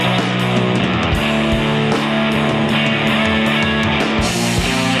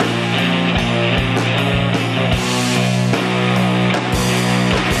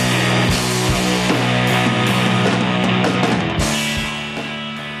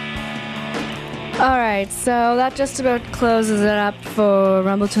Alright, so that just about closes it up for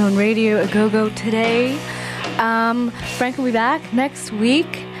Rumbletone Radio A Go-Go today. Frank will be back next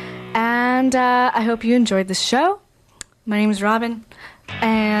week, and I hope you enjoyed the show. My name is Robin,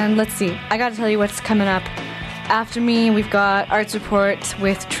 and let's see, I gotta tell you what's coming up. After me, we've got Arts Report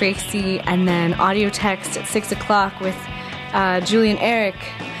with Tracy, and then Audio Text at 6 o'clock with Julie and Eric.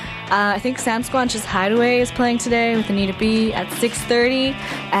 I think Sasquatch's Hideaway is playing today with Anita B. at 6:30,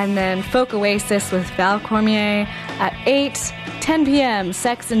 and then Folk Oasis with Val Cormier at 8, 10 p.m.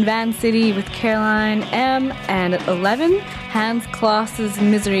 Sex in Van City with Caroline M. And at 11, Hans Kloss's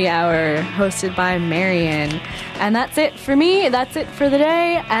Misery Hour, hosted by Marion. And that's it for me. That's it for the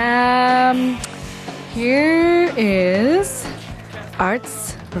day. Here is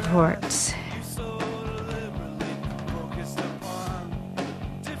Arts Report.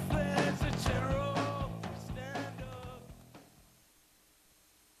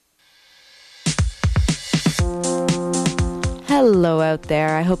 Hello out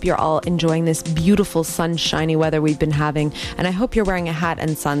there. I hope you're all enjoying this beautiful sunshiny weather we've been having, and I hope you're wearing a hat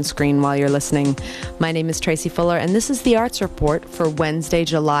and sunscreen while you're listening. My name is Tracy Fuller, and this is the Arts Report for Wednesday,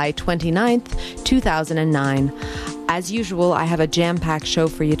 July 29th, 2009. As usual, I have a jam-packed show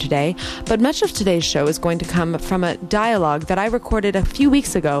for you today, but much of today's show is going to come from a dialogue that I recorded a few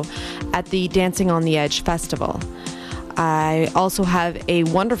weeks ago at the Dancing on the Edge festival. I also have a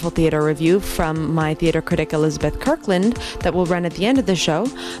wonderful theatre review from my theatre critic Elizabeth Kirkland that will run at the end of the show.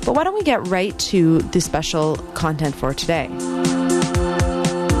 But why don't we get right to the special content for today?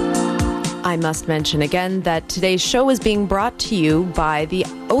 I must mention again that today's show is being brought to you by the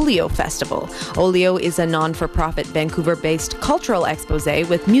Olio Festival. Olio is a non-for-profit Vancouver-based cultural exposé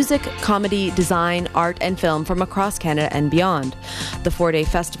with music, comedy, design, art, and film from across Canada and beyond. The 4-day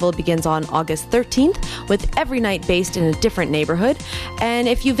festival begins on August 13th, with every night based in a different neighborhood. And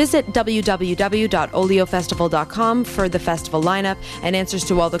if you visit www.oliofestival.com for the festival lineup and answers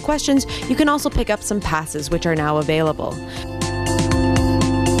to all the questions, you can also pick up some passes, which are now available.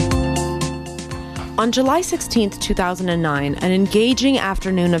 On July 16, 2009, an engaging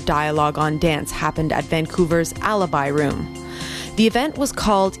afternoon of dialogue on dance happened at Vancouver's Alibi Room. The event was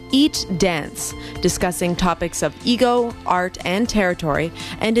called E.A.T, Dance, discussing topics of ego, art, and territory,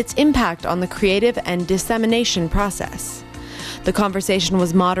 and its impact on the creative and dissemination process. The conversation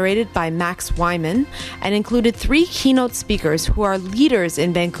was moderated by Max Wyman and included 3 keynote speakers who are leaders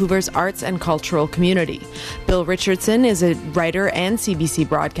in Vancouver's arts and cultural community. Bill Richardson is a writer and CBC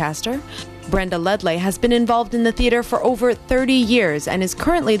broadcaster. Brenda Ledley has been involved in the theatre for over 30 years and is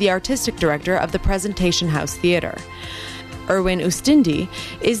currently the artistic director of the Presentation House Theatre. Erwin Ustindi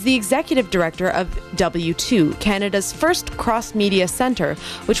is the executive director of W2, Canada's first cross-media centre,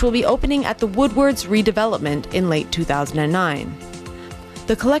 which will be opening at the Woodwards redevelopment in late 2009.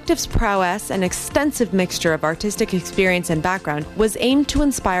 The collective's prowess and extensive mixture of artistic experience and background was aimed to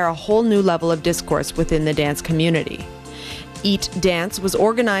inspire a whole new level of discourse within the dance community. E.A.T Dance was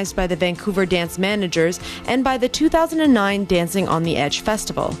organized by the Vancouver Dance Managers and by the 2009 Dancing on the Edge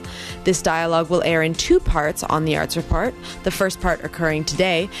Festival. This dialogue will air in 2 parts on the Arts Report, the first part occurring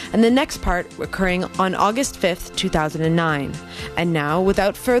today, and the next part occurring on August 5th, 2009. And now,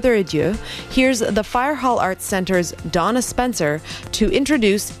 without further ado, here's the Fire Hall Arts Centre's Donna Spencer to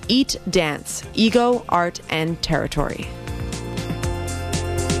introduce E.A.T Dance, Ego, Art, and Territory.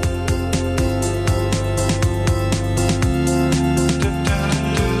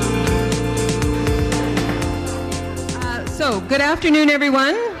 So, good afternoon,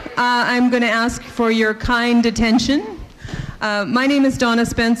 everyone. I'm going to ask for your kind attention. My name is Donna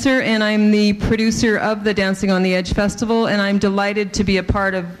Spencer, and I'm the producer of the Dancing on the Edge Festival, and I'm delighted to be a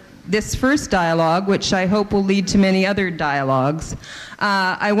part of this first dialogue, which I hope will lead to many other dialogues.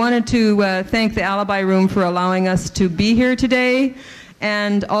 I wanted to thank the Alibi Room for allowing us to be here today,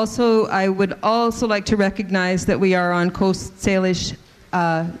 and also I would also like to recognize that we are on Coast Salish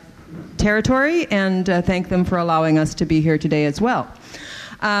territory, and thank them for allowing us to be here today as well.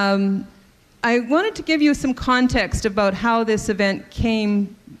 I wanted to give you some context about how this event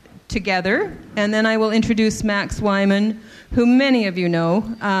came together, and then I will introduce Max Wyman, who many of you know,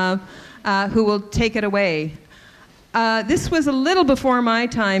 who will take it away. This was a little before my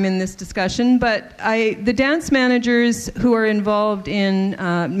time in this discussion, but the dance managers who are involved in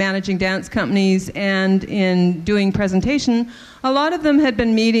managing dance companies and in doing presentation, a lot of them had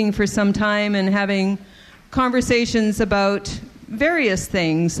been meeting for some time and having conversations about various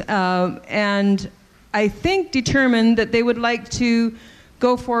things, and I think determined that they would like to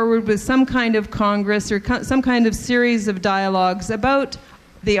go forward with some kind of congress or some kind of series of dialogues about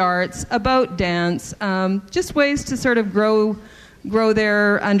the arts, about dance, just ways to sort of grow grow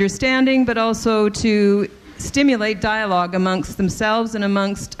their understanding, but also to stimulate dialogue amongst themselves and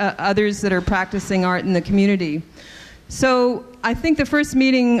amongst others that are practicing art in the community. So I think the first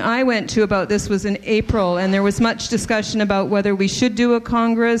meeting I went to about this was in April, and there was much discussion about whether we should do a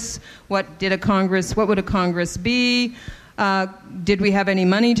Congress, what would a Congress be, did we have any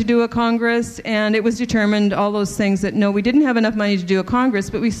money to do a Congress, and it was determined, all those things, that no, we didn't have enough money to do a Congress,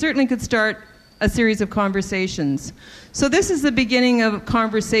 but we certainly could start a series of conversations. So this is the beginning of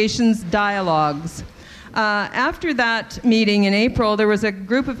conversations, dialogues. After that meeting in April, there was a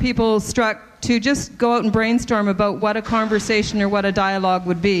group of people struck to just go out and brainstorm about what a conversation or what a dialogue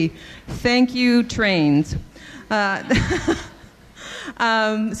would be. Thank you, trains. So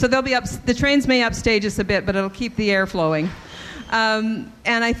they'll be up. The trains may upstage us a bit, but it'll keep the air flowing. And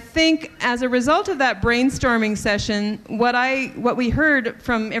I think as a result of that brainstorming session, what we heard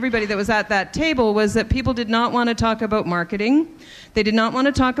from everybody that was at that table was that people did not want to talk about marketing. They did not want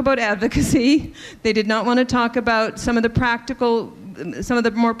to talk about advocacy. They did not want to talk about some of the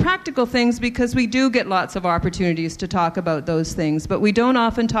more practical things, because we do get lots of opportunities to talk about those things, but we don't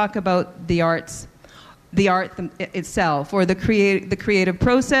often talk about the art itself, or the creative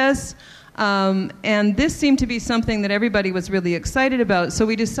process. And this seemed to be something that everybody was really excited about. So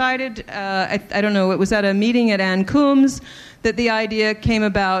we decided, I don't know, it was at a meeting at Ann Coombs that the idea came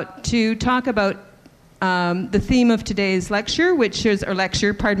about to talk about the theme of today's dialogue,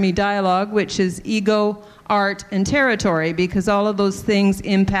 which is ego, art, and territory, because all of those things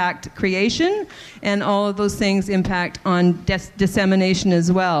impact creation, and all of those things impact on dissemination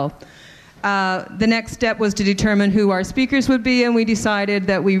as well. The next step was to determine who our speakers would be, and we decided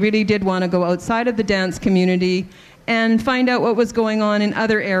that we really did want to go outside of the dance community and find out what was going on in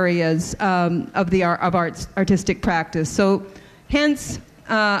other areas of artistic practice. So hence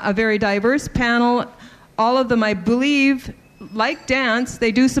a very diverse panel. All of them, I believe, like dance.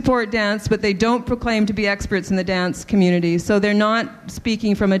 They do support dance, but they don't proclaim to be experts in the dance community. So they're not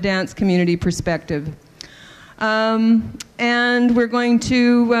speaking from a dance community perspective. And we're going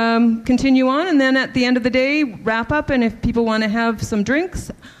to continue on, and then at the end of the day, wrap up, and if people want to have some drinks,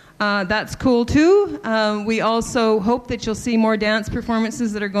 that's cool too. We also hope that you'll see more dance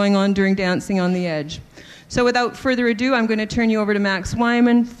performances that are going on during Dancing on the Edge. So without further ado, I'm going to turn you over to Max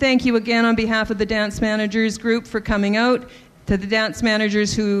Wyman. Thank you again on behalf of the Dance Managers Group for coming out, to the dance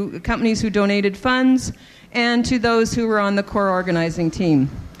managers companies who donated funds, and to those who were on the core organizing team.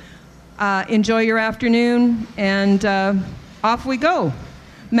 Enjoy your afternoon, and off we go.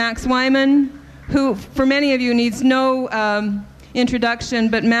 Max Wyman, who for many of you needs no introduction,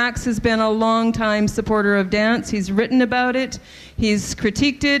 but Max has been a long-time supporter of dance. He's written about it. He's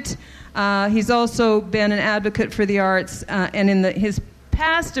critiqued it. He's also been an advocate for the arts, and in his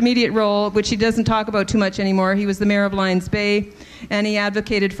past immediate role, which he doesn't talk about too much anymore, he was the mayor of Lions Bay, and he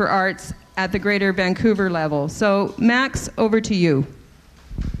advocated for arts at the Greater Vancouver level. So, Max, over to you.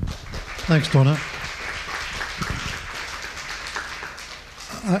 Thanks, Donna.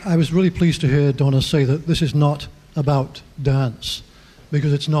 I was really pleased to hear Donna say that this is not about dance,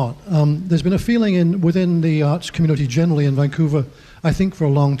 because it's not. There's been a feeling within the arts community generally in Vancouver, I think for a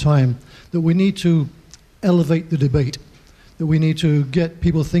long time, that we need to elevate the debate, that we need to get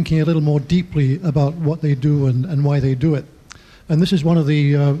people thinking a little more deeply about what they do and why they do it. And this is one of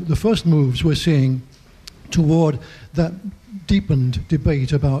the first moves we're seeing toward that deepened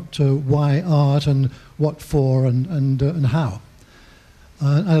debate about why art and what for and how.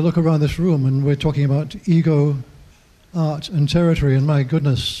 I look around this room and we're talking about ego, art and territory, and my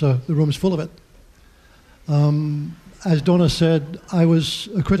goodness, the room's full of it. As Donna said, I was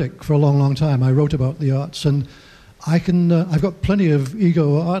a critic for a long, long time. I wrote about the arts, and I've got plenty of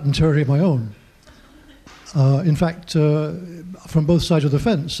ego, art and territory of my own. In fact, from both sides of the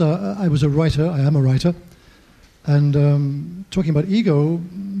fence, I was a writer, I am a writer, and talking about ego,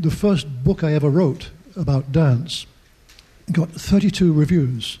 the first book I ever wrote about dance got 32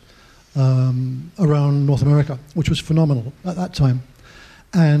 reviews around North America, which was phenomenal at that time.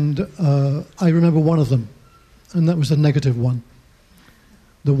 And I remember one of them, and that was the negative one,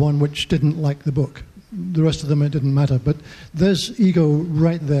 the one which didn't like the book. The rest of them, it didn't matter. But there's ego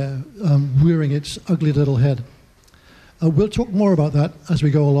right there, rearing its ugly little head. We'll talk more about that as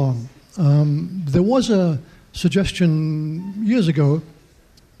we go along. There was a suggestion years ago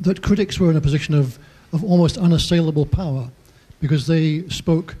that critics were in a position of almost unassailable power, because they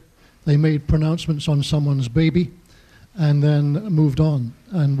made pronouncements on someone's baby, and then moved on.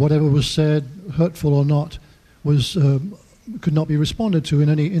 And whatever was said, hurtful or not, could not be responded to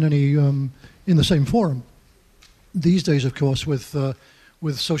in the same forum. These days, of course, with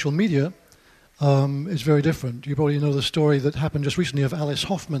social media, is very different. You probably know the story that happened just recently of Alice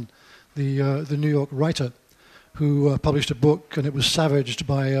Hoffman, the New York writer, who published a book, and it was savaged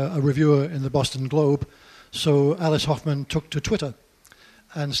by a reviewer in the Boston Globe. So Alice Hoffman took to Twitter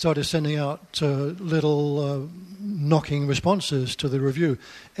and started sending out little knocking responses to the review,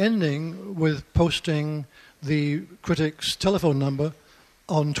 ending with posting the critic's telephone number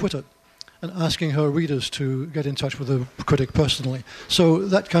on Twitter and asking her readers to get in touch with the critic personally. So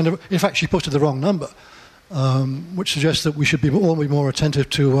that kind of, in fact, she posted the wrong number, which suggests that we should all be more attentive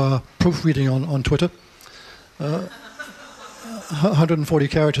to proofreading on Twitter. 140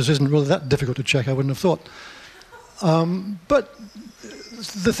 characters isn't really that difficult to check, I wouldn't have thought. But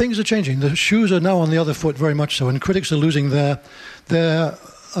the things are changing. The shoes are now on the other foot very much so, and critics are losing their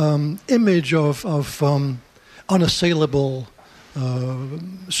image of unassailable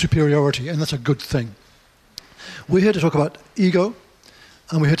superiority, and that's a good thing. We're here to talk about ego,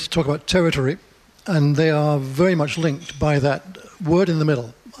 and we're here to talk about territory, and they are very much linked by that word in the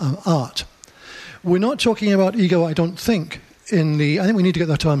middle, art. We're not talking about ego, I don't think, I think we need to get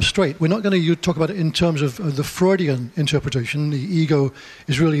that term straight. We're not going to talk about it in terms of the Freudian interpretation. The ego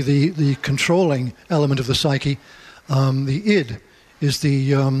is really the controlling element of the psyche. The id is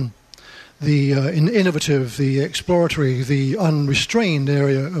the innovative, the exploratory, the unrestrained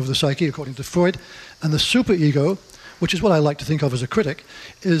area of the psyche, according to Freud. And the superego, which is what I like to think of as a critic,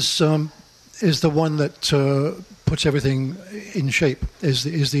 is the one that puts everything in shape, is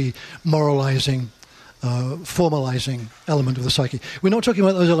the moralizing, formalizing element of the psyche. We're not talking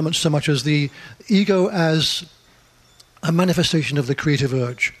about those elements so much as the ego as a manifestation of the creative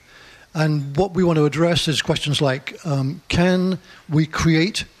urge. And what we want to address is questions like, can we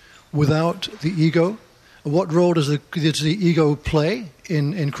create without the ego? What role does the ego play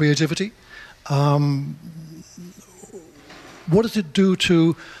in creativity? What does it do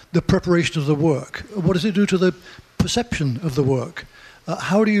to the preparation of the work? What does it do to the perception of the work?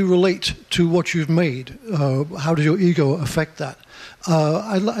 How do you relate to what you've made? How does your ego affect that?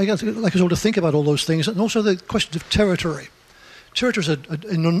 I like us all to think about all those things, and also the question of territory. Territory is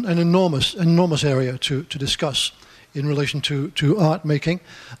an enormous area to discuss in relation to art making.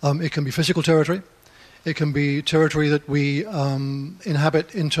 It can be physical territory. It can be territory that we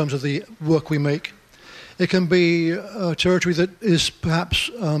inhabit in terms of the work we make. It can be a territory that is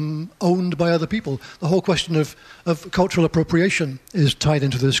perhaps owned by other people. The whole question of cultural appropriation is tied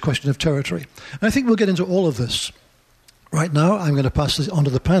into this question of territory. And I think we'll get into all of this. Right now, I'm going to pass this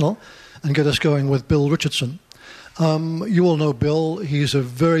onto the panel and get us going with Bill Richardson. You all know Bill. He's a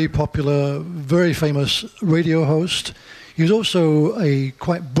very popular, very famous radio host. He's also a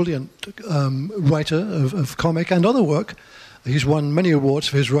quite brilliant writer of comic and other work. He's won many awards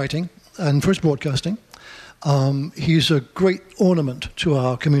for his writing and for his broadcasting. He's a great ornament to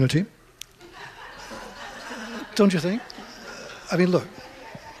our community. Don't you think? I mean, look.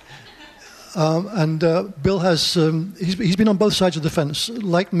 Bill has, he's been on both sides of the fence,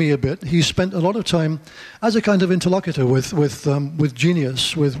 like me a bit. He's spent a lot of time as a kind of interlocutor with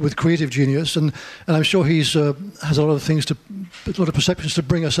genius, with creative genius, and I'm sure he's has a lot of perceptions to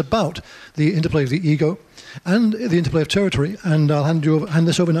bring us about the interplay of the ego and the interplay of territory. And I'll hand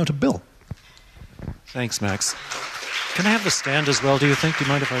this over now to Bill. Thanks, Max. Can I have the stand as well, do you think? Do you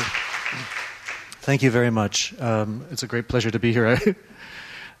mind if I... Thank you very much. It's a great pleasure to be here.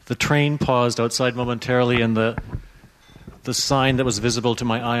 The train paused outside momentarily, and the sign that was visible to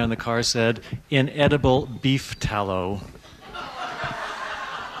my eye on the car said, "Inedible beef tallow."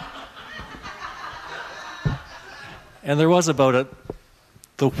 And there was about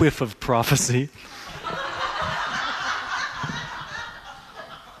the whiff of prophecy.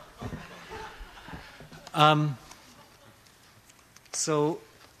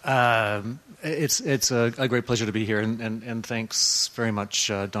 It's a great pleasure to be here, and thanks very much,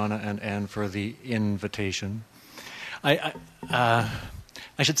 Donna and Anne, for the invitation. I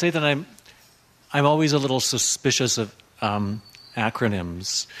should say that I'm always a little suspicious of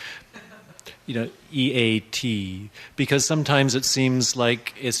acronyms, E.A.T, because sometimes it seems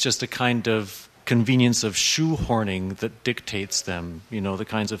like it's just a kind of convenience of shoehorning that dictates them. The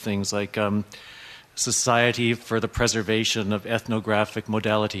kinds of things like Society for the Preservation of Ethnographic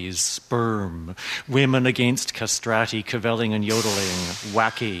Modalities, SPERM, Women Against Castrati, Cavelling and Yodeling,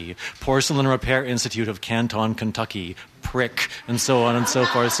 WACKY, Porcelain Repair Institute of Canton, Kentucky, PRIC, and so on and so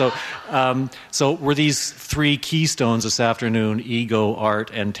forth. So were these three keystones this afternoon, ego,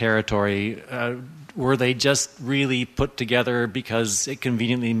 art, and territory, were they just really put together because it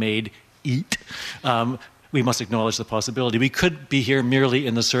conveniently made E.A.T? We must acknowledge the possibility. We could be here merely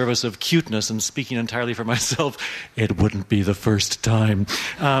in the service of cuteness, and speaking entirely for myself, it wouldn't be the first time.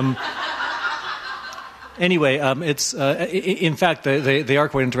 Anyway, it's in fact they are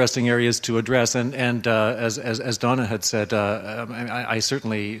quite interesting areas to address, and as Donna had said, I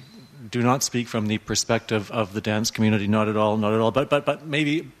certainly do not speak from the perspective of the dance community, not at all. But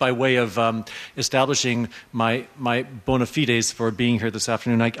maybe by way of establishing my bona fides for being here this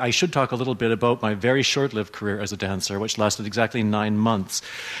afternoon, I should talk a little bit about my very short-lived career as a dancer, which lasted exactly 9 months.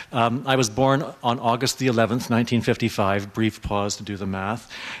 I was born on August the 11th, 1955. Brief pause to do the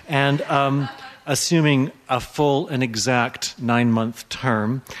math, and assuming a full and exact 9-month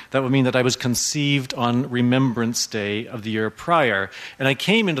term, that would mean that I was conceived on Remembrance Day of the year prior. And I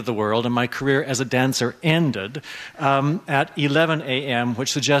came into the world, and my career as a dancer ended at 11 a.m.,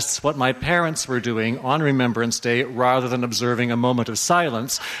 which suggests what my parents were doing on Remembrance Day rather than observing a moment of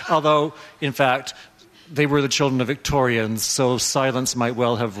silence, although, in fact, they were the children of Victorians, so silence might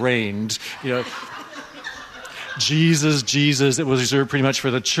well have reigned. Jesus, it was reserved pretty much for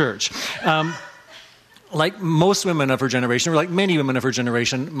the church. Like most women of her generation, or like many women of her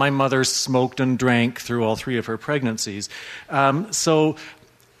generation, my mother smoked and drank through all 3 of her pregnancies. So,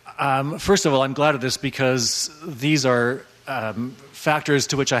 first of all, I'm glad of this because these are factors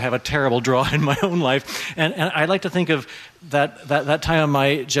to which I have a terrible draw in my own life. And I like to think of that time of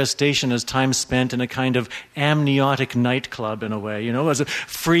my gestation as time spent in a kind of amniotic nightclub in a way, as a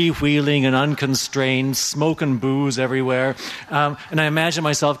freewheeling and unconstrained, smoke and booze everywhere. And I imagine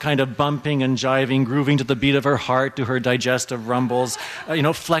myself kind of bumping and jiving, grooving to the beat of her heart, to her digestive rumbles,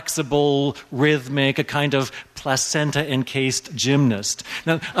 flexible, rhythmic, a kind of placenta-encased gymnast.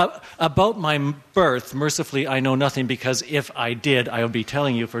 Now, about my birth, mercifully, I know nothing because if I did, I would be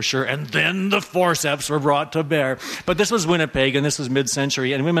telling you for sure. And then the forceps were brought to bear. But this was Winnipeg, and this was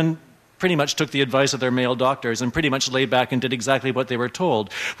mid-century, and women pretty much took the advice of their male doctors and pretty much laid back and did exactly what they were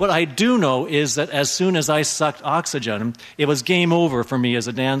told. What I do know is that as soon as I sucked oxygen, it was game over for me as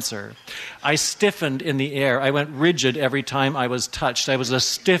a dancer. I stiffened in the air. I went rigid every time I was touched. I was a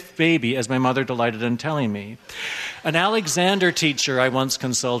stiff baby, as my mother delighted in telling me. An Alexander teacher I once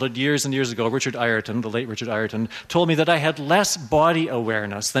consulted years and years ago, Richard Ireton, the late Richard Ireton, told me that I had less body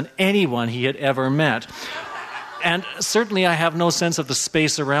awareness than anyone he had ever met. And certainly I have no sense of the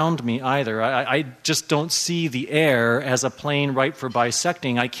space around me either. I just don't see the air as a plane ripe for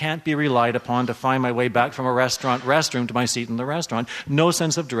bisecting. I can't be relied upon to find my way back from a restaurant restroom to my seat in the restaurant. No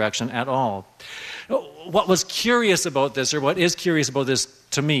sense of direction at all. What was curious about this, or what is curious about this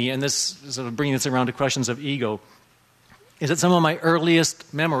to me, and this sort of bringing this around to questions of ego, is that some of my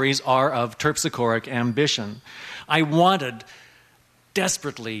earliest memories are of terpsichoric ambition. I wanted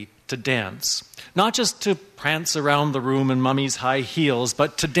desperately to dance, not just to prance around the room in mummy's high heels,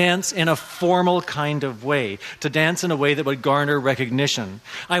 but to dance in a formal kind of way, to dance in a way that would garner recognition.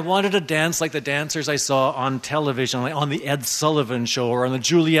 I wanted to dance like the dancers I saw on television, like on the Ed Sullivan Show, or on the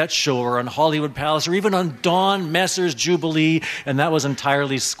Juliet Show, or on Hollywood Palace, or even on Dawn Messer's Jubilee, and that was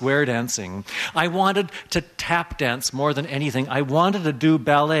entirely square dancing. I wanted to tap dance more than anything. I wanted to do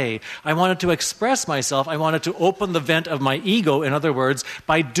ballet. I wanted to express myself. I wanted to open the vent of my ego, in other words,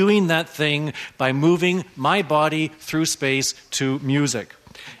 by doing that thing, by moving my body through space to music.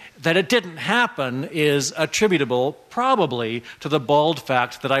 That it didn't happen is attributable, probably, to the bald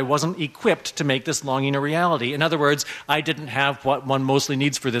fact that I wasn't equipped to make this longing a reality. In other words, I didn't have what one mostly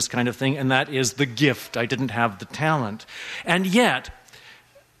needs for this kind of thing, and that is the gift. I didn't have the talent. And yet,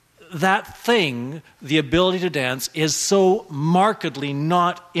 that thing, the ability to dance, is so markedly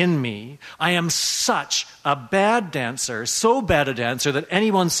not in me. I am such a bad dancer, so bad a dancer that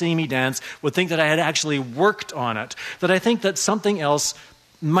anyone seeing me dance would think that I had actually worked on it, that I think that something else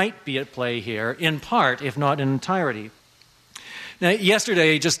might be at play here, in part, if not in entirety. Now,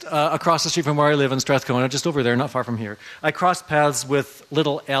 yesterday, just across the street from where I live in Strathcona, just over there, not far from here, I crossed paths with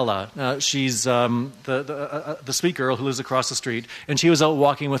little Ella. She's the sweet girl who lives across the street, and she was out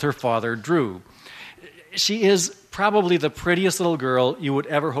walking with her father, Drew. She is probably the prettiest little girl you would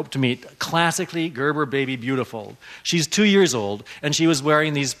ever hope to meet, classically Gerber baby beautiful. She's 2 years old, and she was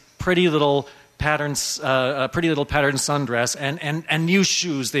wearing these pretty little pattern sundress and new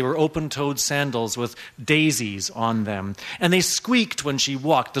shoes. They were open-toed sandals with daisies on them. And they squeaked when she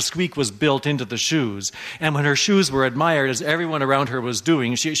walked. The squeak was built into the shoes. And when her shoes were admired, as everyone around her was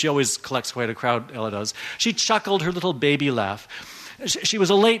doing, she always collects quite a crowd, Ella does, she chuckled her little baby laugh. She was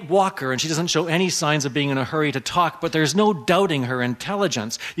a late walker, and she doesn't show any signs of being in a hurry to talk, but there's no doubting her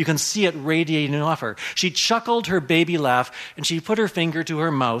intelligence. You can see it radiating off her. She chuckled her baby laugh, and she put her finger to her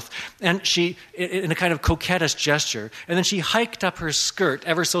mouth, and she, in a kind of coquettish gesture, and then she hiked up her skirt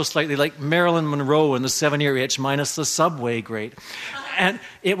ever so slightly, like Marilyn Monroe in the 7-year itch minus the subway grate. And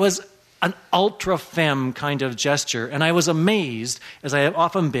it was an ultra femme kind of gesture, and I was amazed, as I have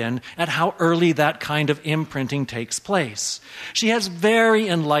often been, at how early that kind of imprinting takes place. She has very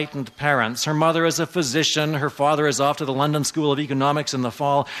enlightened parents. Her mother is a physician, her father is off to the London School of Economics in the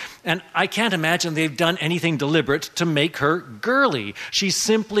fall, and I can't imagine they've done anything deliberate to make her girly. She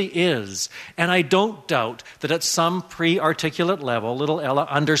simply is, and I don't doubt that at some pre-articulate level, little Ella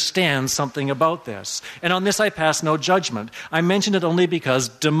understands something about this. And on this I pass no judgment. I mention it only because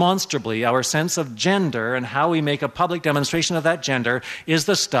demonstrably our sense of gender and how we make a public demonstration of that gender is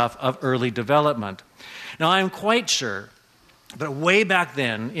the stuff of early development. Now, I'm quite sure that way back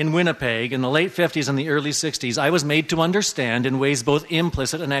then in Winnipeg in the late 50s and the early 60s, I was made to understand in ways both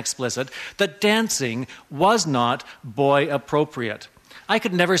implicit and explicit that dancing was not boy appropriate. I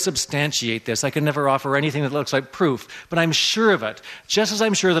could never substantiate this. I could never offer anything that looks like proof, but I'm sure of it, just as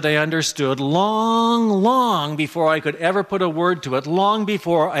I'm sure that I understood long before I could ever put a word to it, long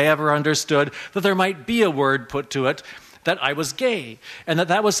before I ever understood that there might be a word put to it, that I was gay, and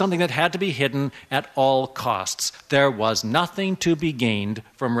that was something that had to be hidden at all costs. There was nothing to be gained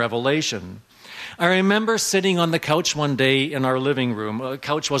from revelation. I remember sitting on the couch one day in our living room.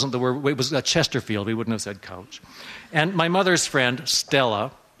 Couch wasn't the word, it was a Chesterfield, we wouldn't have said couch. And my mother's friend,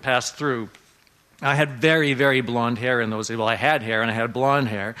 Stella, passed through. I had very, very blonde hair in those days. Well, I had hair and I had blonde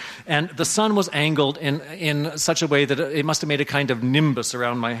hair. And the sun was angled in such a way that it must have made a kind of nimbus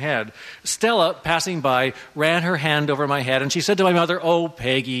around my head. Stella, passing by, ran her hand over my head and she said to my mother, "Oh,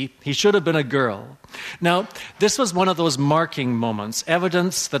 Peggy, he should have been a girl." Now, this was one of those marking moments,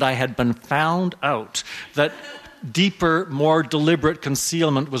 evidence that I had been found out, that deeper, more deliberate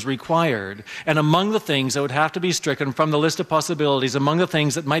concealment was required. And among the things that would have to be stricken from the list of possibilities, among the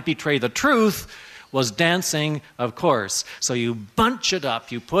things that might betray the truth, was dancing, of course. So you bunch it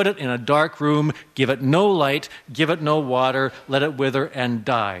up, you put it in a dark room, give it no light, give it no water, let it wither and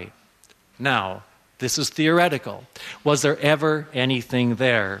die. Now, this is theoretical. Was there ever anything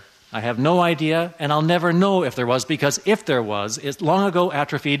there? I have no idea, and I'll never know if there was, because if there was, it's long ago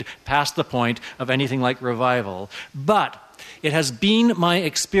atrophied past the point of anything like revival. But it has been my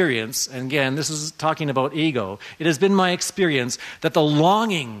experience, and again, this is talking about ego, it has been my experience that the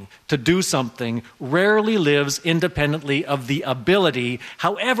longing to do something rarely lives independently of the ability,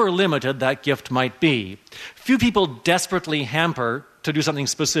 however limited that gift might be. Few people desperately hamper to do something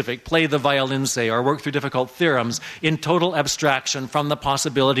specific, play the violin, say, or work through difficult theorems in total abstraction from the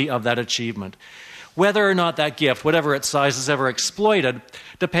possibility of that achievement. Whether or not that gift, whatever its size, is ever exploited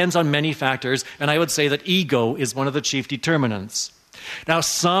depends on many factors, and I would say that ego is one of the chief determinants. Now,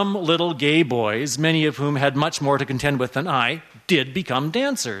 some little gay boys, many of whom had much more to contend with than I, did become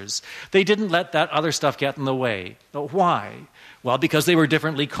dancers. They didn't let that other stuff get in the way. But why? Well, because they were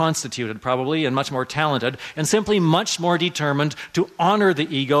differently constituted, probably, and much more talented, and simply much more determined to honor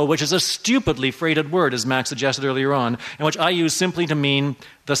the ego, which is a stupidly freighted word, as Max suggested earlier on, and which I use simply to mean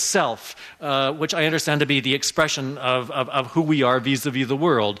the self, which I understand to be the expression of who we are vis-a-vis the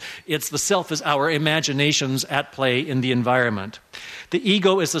world. It's the self is our imaginations at play in the environment. The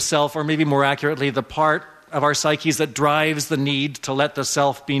ego is the self, or maybe more accurately, the part of our psyches that drives the need to let the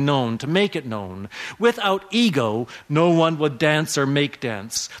self be known, to make it known. Without ego, no one would dance or make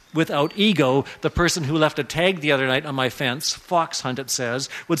dance. Without ego, the person who left a tag the other night on my fence, fox hunt it says,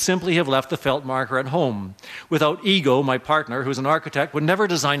 would simply have left the felt marker at home. Without ego, my partner, who's an architect, would never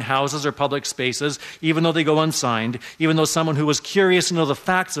design houses or public spaces, even though they go unsigned, even though someone who was curious to know the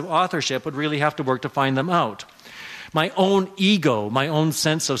facts of authorship would really have to work to find them out. My own ego, my own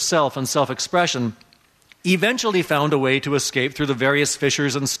sense of self and self-expression, eventually found a way to escape through the various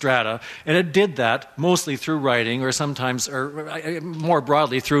fissures and strata, and it did that mostly through writing, or sometimes, or more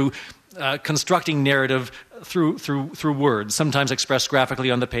broadly, through constructing narrative through words, sometimes expressed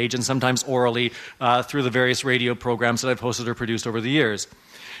graphically on the page, and sometimes orally through the various radio programs that I've hosted or produced over the years.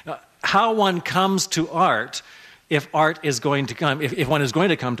 How one comes to art, if art is going to come, if one is going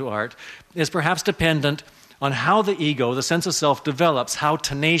to come to art, is perhaps dependent on how the ego, the sense of self, develops, how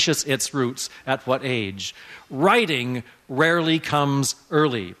tenacious its roots, at what age. Writing rarely comes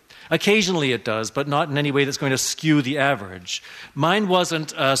early. Occasionally it does, but not in any way that's going to skew the average. Mine wasn't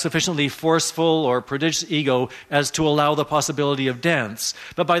sufficiently forceful or prodigious ego as to allow the possibility of dance.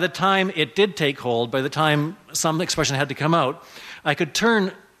 But by the time it did take hold, by the time some expression had to come out, I could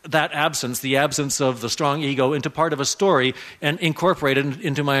turn that absence, the absence of the strong ego, into part of a story and incorporate it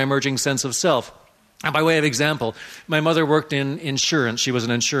into my emerging sense of self. And by way of example, my mother worked in insurance. She was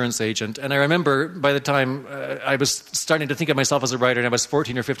an insurance agent. And I remember by the time I was starting to think of myself as a writer, and I was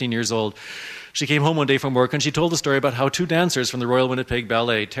 14 or 15 years old, she came home one day from work and she told the story about how two dancers from the Royal Winnipeg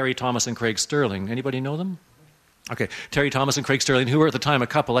Ballet, Terry Thomas and Craig Sterling, anybody know them? Okay, Terry Thomas and Craig Sterling, who were at the time a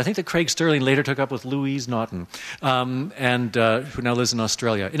couple. I think that Craig Sterling later took up with Louise Naughton, and who now lives in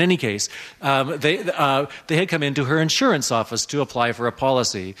Australia. In any case, they had come into her insurance office to apply for a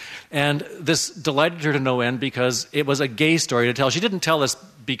policy. And this delighted her to no end because it was a gay story to tell. She didn't tell us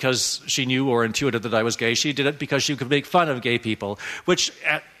because she knew or intuited that I was gay. She did it because she could make fun of gay people, which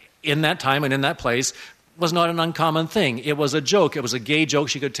in that time and in that place was not an uncommon thing. It was a joke. It was a gay joke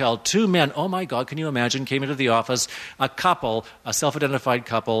she could tell. Two men, oh my God, can you imagine, came into the office, a couple, a self-identified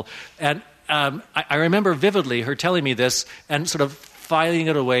couple, and I remember vividly her telling me this and sort of filing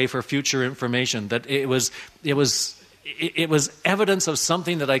it away for future information, that it was evidence of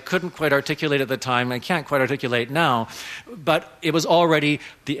something that I couldn't quite articulate at the time, I can't quite articulate now, but it was already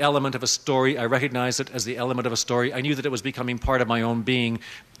the element of a story. I recognized it as the element of a story. I knew that it was becoming part of my own being.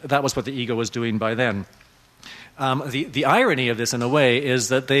 That was what the ego was doing by then. The irony of this, in a way, is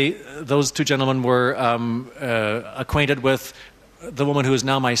that those two gentlemen were acquainted with the woman who is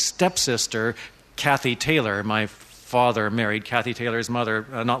now my stepsister, Kathy Taylor. My father married Kathy Taylor's mother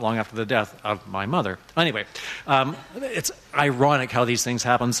not long after the death of my mother. Anyway, it's ironic how these things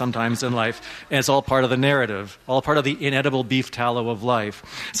happen sometimes in life, and it's all part of the narrative, all part of the inedible beef tallow of life.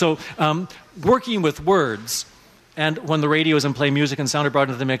 So working with words, and when the radio is in play, music and sound are brought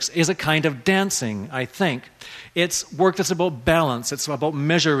into the mix, is a kind of dancing, I think. It's work that's about balance, it's about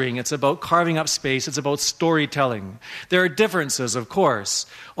measuring, it's about carving up space, it's about storytelling. There are differences, of course.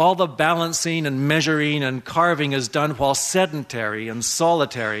 All the balancing and measuring and carving is done while sedentary and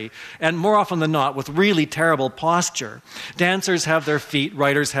solitary, and more often than not, with really terrible posture. Dancers have their feet,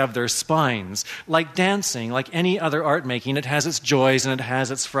 writers have their spines. Like dancing, like any other art making, it has its joys and it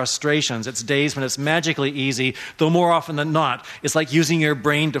has its frustrations. It's days when it's magically easy, though more often than not, it's like using your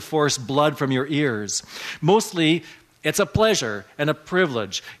brain to force blood from your ears. Mostly, it's a pleasure and a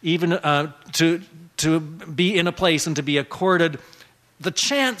privilege, even to be in a place and to be accorded the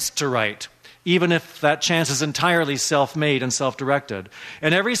chance to write, even if that chance is entirely self-made and self-directed.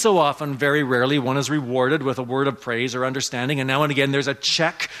 And every so often, very rarely, one is rewarded with a word of praise or understanding, and now and again there's a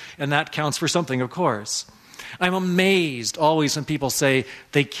check, and that counts for something, of course. I'm amazed always when people say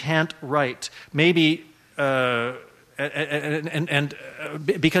they can't write. Maybe, because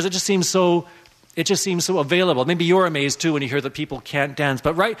it just seems so available. Maybe you're amazed too when you hear that people can't dance.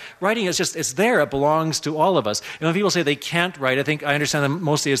 But writing is just, it's there. It belongs to all of us. And when people say they can't write, I understand them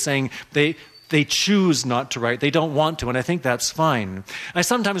mostly as saying they choose not to write. They don't want to, and I think that's fine. I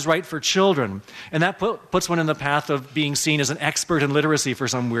sometimes write for children, and that puts one in the path of being seen as an expert in literacy for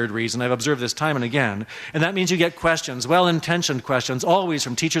some weird reason. I've observed this time and again. And that means you get questions, well-intentioned questions, always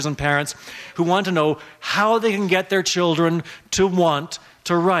from teachers and parents who want to know how they can get their children to want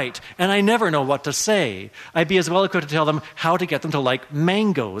to write. And I never know what to say. I'd be as well equipped to tell them how to get them to like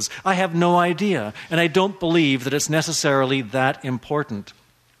mangoes. I have no idea, and I don't believe that it's necessarily that important.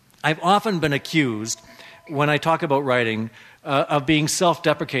 I've often been accused, when I talk about writing, of being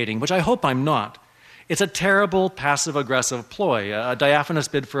self-deprecating, which I hope I'm not. It's a terrible passive-aggressive ploy, a diaphanous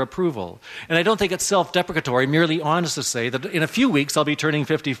bid for approval. And I don't think it's self-deprecatory, merely honest to say that in a few weeks I'll be turning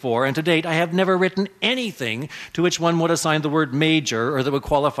 54, and to date I have never written anything to which one would assign the word major or that would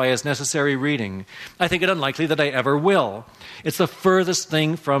qualify as necessary reading. I think it unlikely that I ever will. It's the furthest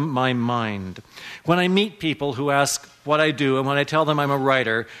thing from my mind. When I meet people who ask what I do, and when I tell them I'm a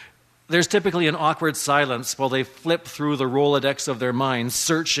writer, there's typically an awkward silence while they flip through the Rolodex of their minds,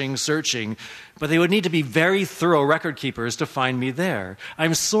 searching, but they would need to be very thorough record keepers to find me there.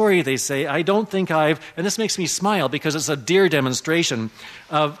 I'm sorry, they say, I don't think and this makes me smile because it's a dear demonstration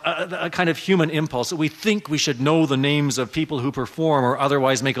of a kind of human impulse that we think we should know the names of people who perform or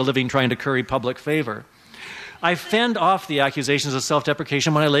otherwise make a living trying to curry public favor. I fend off the accusations of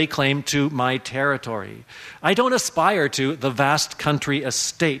self-deprecation when I lay claim to my territory. I don't aspire to the vast country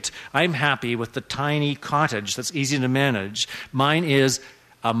estate. I'm happy with the tiny cottage that's easy to manage. Mine is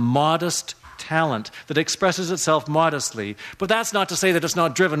a modest talent that expresses itself modestly. But that's not to say that it's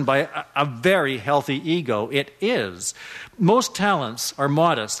not driven by a very healthy ego. It is. Most talents are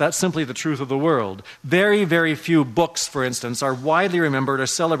modest. That's simply the truth of the world. Very, very few books, for instance, are widely remembered or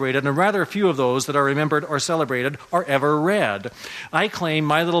celebrated, and rather few of those that are remembered or celebrated are ever read. I claim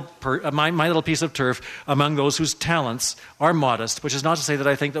my little piece of turf among those whose talents are modest, which is not to say that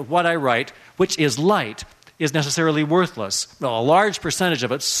I think that what I write, which is light, is necessarily worthless. Well, a large percentage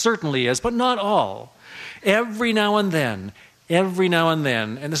of it certainly is, but not all. Every now and then,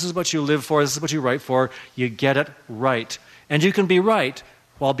 and this is what you live for, this is what you write for, you get it right. And you can be right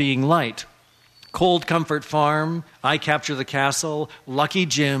while being light. Cold Comfort Farm, I Capture the Castle, Lucky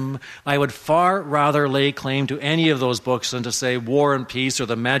Jim. I would far rather lay claim to any of those books than to say War and Peace or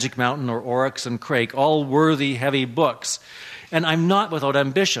The Magic Mountain or Oryx and Crake, all worthy, heavy books. And I'm not without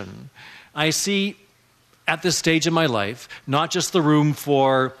ambition. I see at this stage in my life not just the room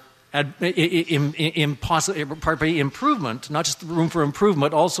for improvement, not just room for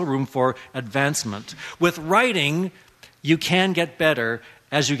improvement, also room for advancement. With writing, you can get better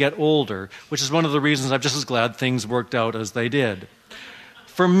as you get older, which is one of the reasons I'm just as glad things worked out as they did.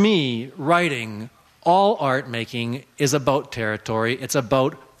 For me, writing, all art making, is about territory. It's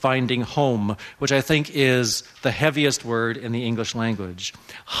about finding home, which I think is the heaviest word in the English language.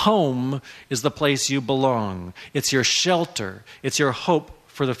 Home is the place you belong. It's your shelter. It's your hope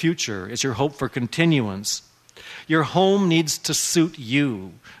for the future. It's your hope for continuance. Your home needs to suit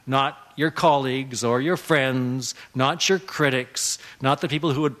you, not your colleagues or your friends, not your critics, not the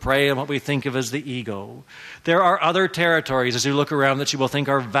people who would prey on what we think of as the ego. There are other territories as you look around that you will think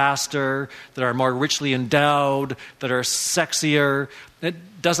are vaster, that are more richly endowed, that are sexier.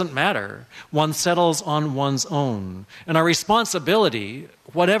 It doesn't matter. One settles on one's own. And our responsibility,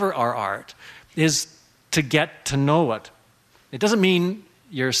 whatever our art, is to get to know it. It doesn't mean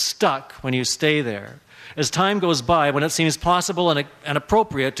you're stuck when you stay there. As time goes by, when it seems possible and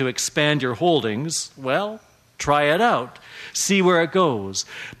appropriate to expand your holdings, well, try it out. See where it goes.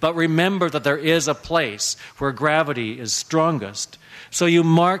 But remember that there is a place where gravity is strongest. So you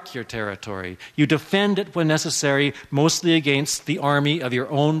mark your territory. You defend it when necessary, mostly against the army of your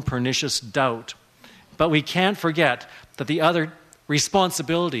own pernicious doubt. But we can't forget that the other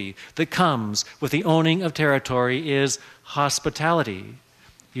responsibility that comes with the owning of territory is hospitality.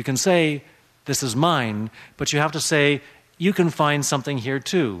 You can say, this is mine, but you have to say, you can find something here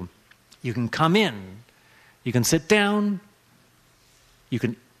too. You can come in, you can sit down, you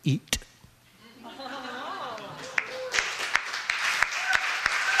can eat.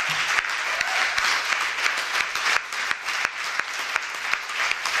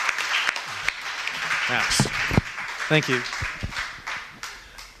 Yes. Thank you.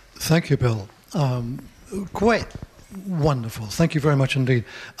 Thank you, Bill. Quite wonderful. Thank you very much indeed.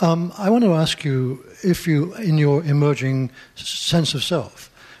 I want to ask you, if you, in your emerging sense of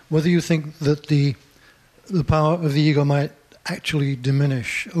self, whether you think that the power of the ego might actually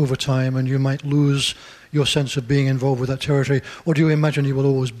diminish over time and you might lose your sense of being involved with that territory, or do you imagine you will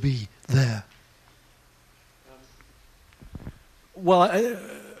always be there? Well,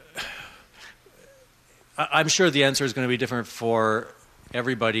 I'm sure the answer is going to be different for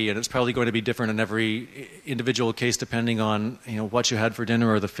everybody, and it's probably going to be different in every individual case depending on what you had for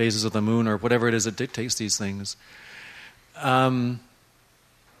dinner or the phases of the moon or whatever it is that dictates these things. For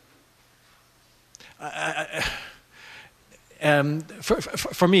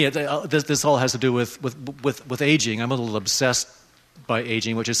me, this all has to do with aging. I'm a little obsessed by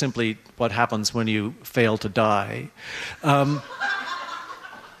aging, which is simply what happens when you fail to die.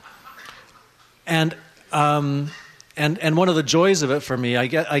 And one of the joys of it for me, I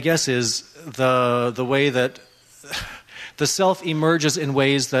guess, is the way that the self emerges in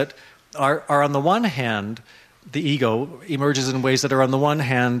ways that are on the one hand, the ego emerges in ways that are on the one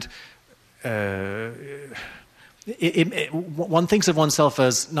hand, one thinks of oneself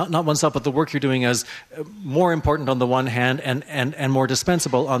as, not oneself, but the work you're doing as more important on the one hand and more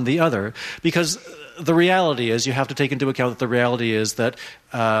dispensable on the other. Because the reality is, you have to take into account that the reality is that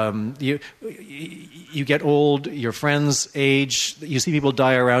you get old, your friends age, you see people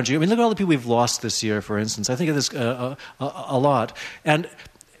die around you. I mean, look at all the people we've lost this year, for instance. I think of this a lot. And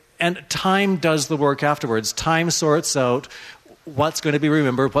time does the work afterwards. Time sorts out what's going to be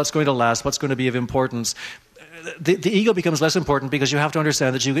remembered, what's going to last, what's going to be of importance. The ego becomes less important because you have to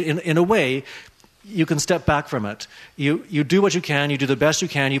understand that you, in a way, you can step back from it. You do what you can, you do the best you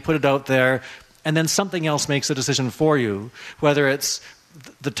can, you put it out there, and then something else makes a decision for you, whether it's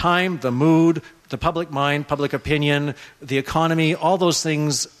the time, the mood, the public mind, public opinion, the economy, all those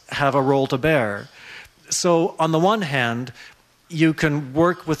things have a role to bear. So on the one hand, you can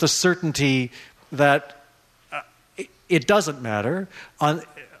work with the certainty that it doesn't matter. On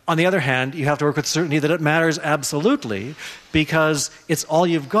the other hand, you have to work with certainty that it matters absolutely, because it's all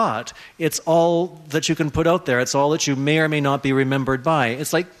you've got. It's all that you can put out there. It's all that you may or may not be remembered by.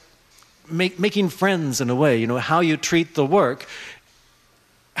 It's like making friends in a way. How you treat the work,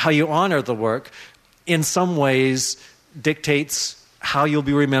 how you honor the work, in some ways dictates how you'll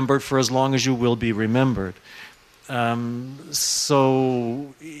be remembered for as long as you will be remembered.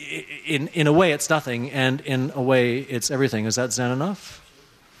 So in a way it's nothing, and in a way it's everything. Is that Zen enough?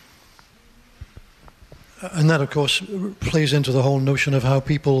 And that, of course, plays into the whole notion of how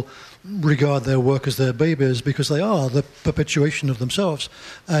people regard their work as their babies, because they are the perpetuation of themselves.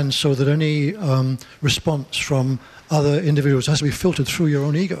 And so that any response from other individuals has to be filtered through your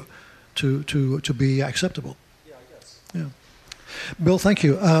own ego to be acceptable. Yeah, I guess. Yeah. Bill, thank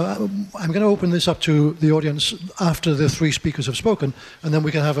you. I'm going to open this up to the audience after the three speakers have spoken, and then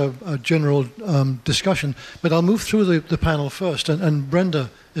we can have a general discussion. But I'll move through the panel first, and Brenda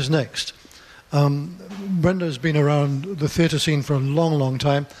is next. Brenda's been around the theatre scene for a long, long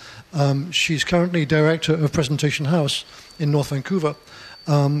time. She's currently director of Presentation House in North Vancouver.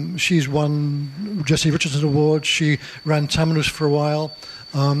 She's won Jesse Richardson Award. She ran Tamanus for a while.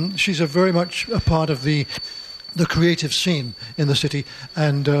 She's very much a part of the creative scene in the city,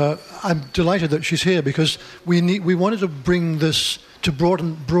 and I'm delighted that she's here because we wanted to bring this to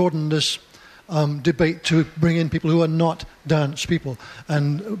broaden this debate, to bring in people who are not dance people.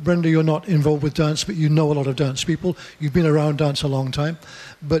 And Brenda, you're not involved with dance, but you know a lot of dance people. You've been around dance a long time,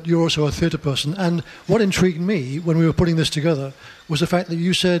 but you're also a theatre person. And what intrigued me when we were putting this together was the fact that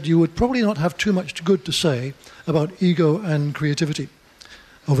you said you would probably not have too much good to say about ego and creativity.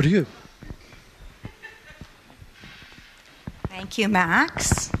 Over to you. Thank you,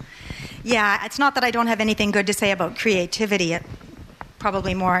 Max. Yeah, it's not that I don't have anything good to say about creativity.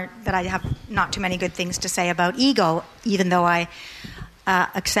 Probably more that I have not too many good things to say about ego, even though I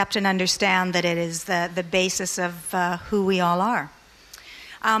accept and understand that it is the basis of who we all are.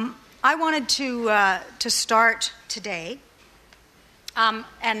 I wanted to start today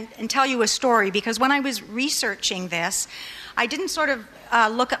and tell you a story, because when I was researching this, I didn't sort of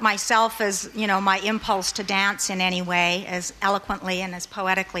look at myself as, my impulse to dance in any way, as eloquently and as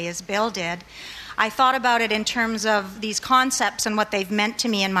poetically as Bill did. I thought about it in terms of these concepts and what they've meant to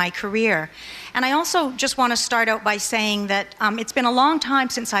me in my career. And I also just want to start out by saying that it's been a long time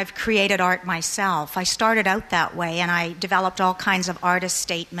since I've created art myself. I started out that way, and I developed all kinds of artist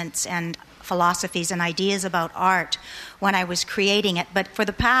statements and philosophies and ideas about art when I was creating it. But for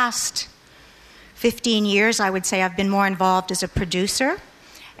the past 15 years, I would say I've been more involved as a producer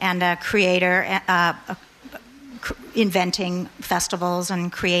and a creator, inventing festivals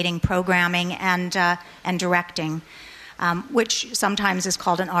and creating programming and directing, which sometimes is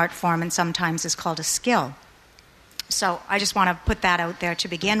called an art form and sometimes is called a skill. So I just want to put that out there to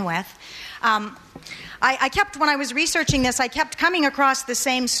begin with. When I was researching this, I kept coming across the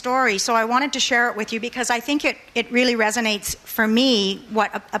same story, so I wanted to share it with you because I think it really resonates for me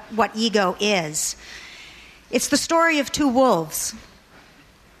what ego is. It's the story of two wolves.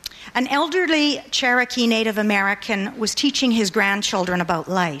 An elderly Cherokee Native American was teaching his grandchildren about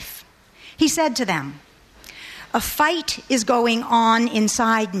life. He said to them, "A fight is going on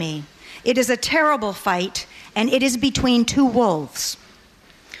inside me. It is a terrible fight, and it is between two wolves.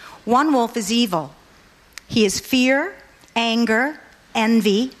 One wolf is evil. He is fear, anger,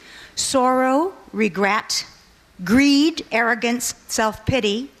 envy, sorrow, regret, greed, arrogance,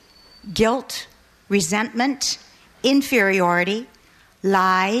 self-pity, guilt, resentment, inferiority,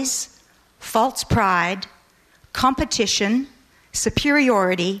 lies, false pride, competition,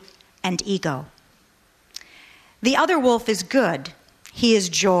 superiority, and ego. The other wolf is good. He is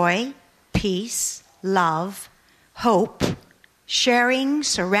joy, peace, love, hope, sharing,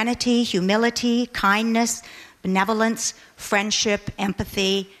 serenity, humility, kindness, benevolence, friendship,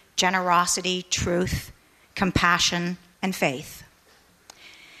 empathy, generosity, truth, compassion, and faith."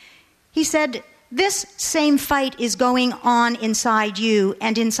 He said, "This same fight is going on inside you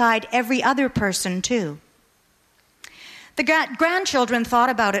and inside every other person too." The grandchildren thought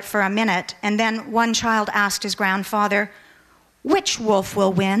about it for a minute, and then one child asked his grandfather, "Which wolf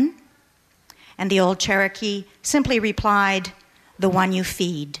will win?" And the old Cherokee simply replied, "The one you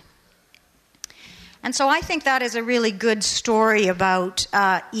feed." And so I think that is a really good story about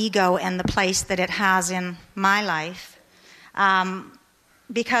ego and the place that it has in my life.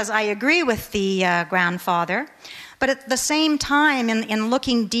 Because I agree with the grandfather, but at the same time, in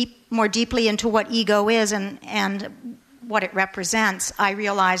looking more deeply into what ego is and what it represents, I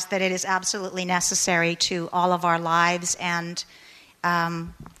realize that it is absolutely necessary to all of our lives and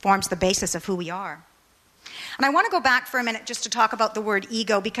forms the basis of who we are. And I want to go back for a minute just to talk about the word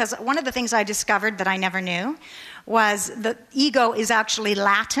ego, because one of the things I discovered that I never knew was that ego is actually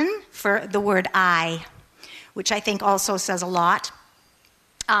Latin for the word I, which I think also says a lot.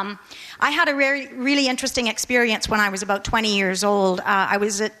 I had a really interesting experience when I was about 20 years old. I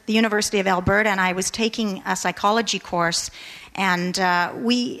was at the University of Alberta, and I was taking a psychology course. And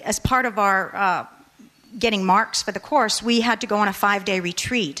we, as part of our getting marks for the course, we had to go on a 5-day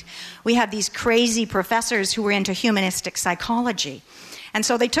retreat. We had these crazy professors who were into humanistic psychology. And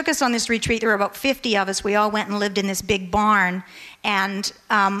so they took us on this retreat. There were about 50 of us. We all went and lived in this big barn. And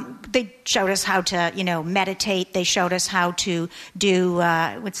they showed us how to, meditate. They showed us how to do,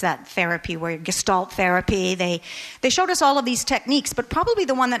 what's that therapy, Gestalt therapy. They showed us all of these techniques. But probably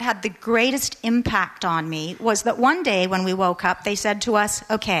the one that had the greatest impact on me was that one day when we woke up, they said to us,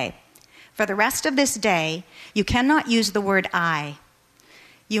 okay, for the rest of this day, you cannot use the word I.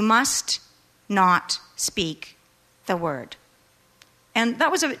 You must not speak the word. And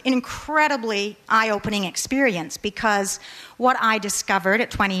that was an incredibly eye-opening experience, because what I discovered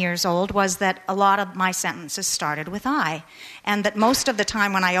at 20 years old was that a lot of my sentences started with I, and that most of the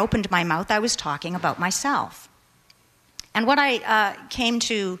time when I opened my mouth, I was talking about myself. And what I came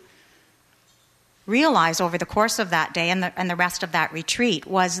to realize over the course of that day and the rest of that retreat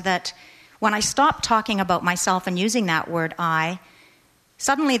was that when I stopped talking about myself and using that word I,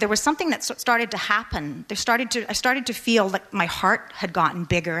 suddenly there was something that started to happen. I started to feel like my heart had gotten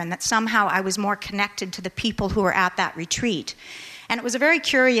bigger, and that somehow I was more connected to the people who were at that retreat. And it was a very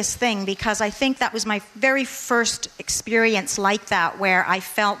curious thing, because I think that was my very first experience like that, where I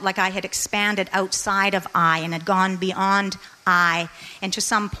felt like I had expanded outside of I and had gone beyond I, and to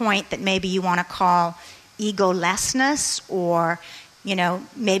some point that maybe you want to call egolessness, or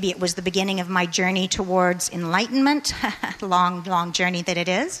maybe it was the beginning of my journey towards enlightenment, long journey that it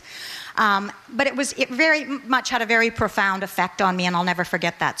is. But it very much had a very profound effect on me, and I'll never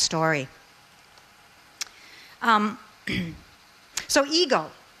forget that story. So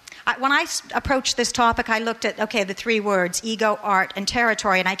ego. When I approached this topic, I looked at, the three words, ego, art, and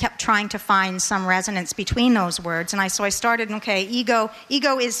territory, and I kept trying to find some resonance between those words. And so I started,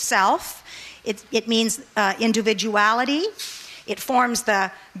 ego is self. It means individuality. It forms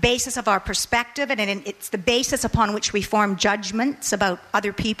the basis of our perspective, and it's the basis upon which we form judgments about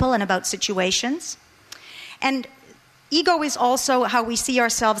other people and about situations. And ego is also how we see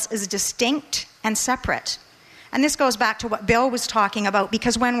ourselves as distinct and separate. And this goes back to what Bill was talking about,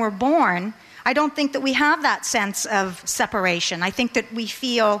 because when we're born, I don't think that we have that sense of separation. I think that we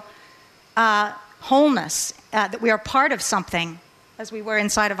feel wholeness, that we are part of something as we were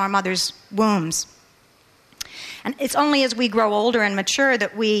inside of our mother's wombs. And it's only as we grow older and mature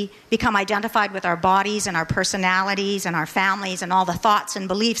that we become identified with our bodies and our personalities and our families and all the thoughts and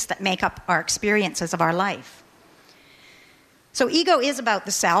beliefs that make up our experiences of our life. So ego is about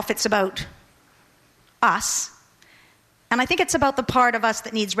the self. It's about us. And I think it's about the part of us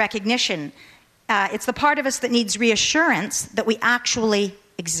that needs recognition. It's the part of us that needs reassurance that we actually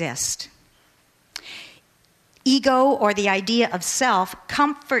exist. Ego, or the idea of self,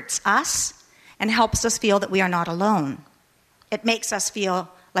 comforts us and helps us feel that we are not alone. It makes us feel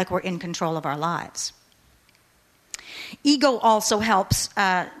like we're in control of our lives. Ego also helps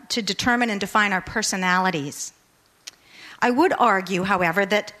to determine and define our personalities. I would argue, however,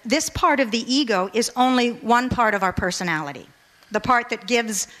 that this part of the ego is only one part of our personality, the part that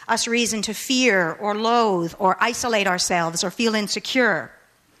gives us reason to fear or loathe or isolate ourselves or feel insecure.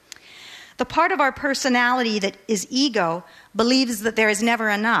 The part of our personality that is ego believes that there is never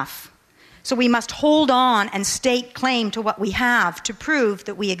enough. So we must hold on and stake claim to what we have to prove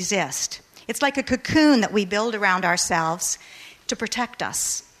that we exist. It's like a cocoon that we build around ourselves to protect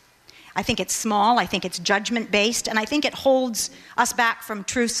us. I think it's small, I think it's judgment-based, and I think it holds us back from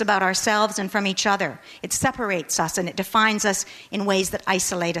truths about ourselves and from each other. It separates us and it defines us in ways that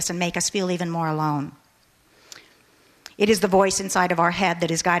isolate us and make us feel even more alone. It is the voice inside of our head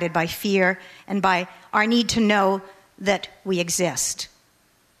that is guided by fear and by our need to know that we exist.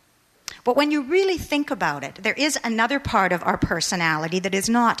 But when you really think about it, there is another part of our personality that is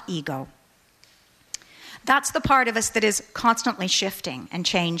not ego. That's the part of us that is constantly shifting and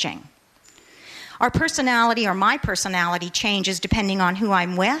changing. Our personality, or my personality, changes depending on who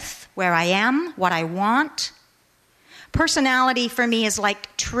I'm with, where I am, what I want. Personality for me is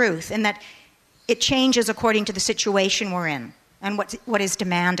like truth, in that it changes according to the situation we're in and what is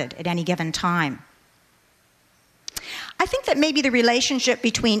demanded at any given time. I think that maybe the relationship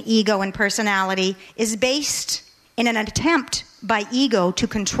between ego and personality is based in an attempt by ego to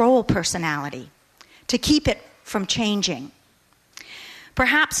control personality, to keep it from changing.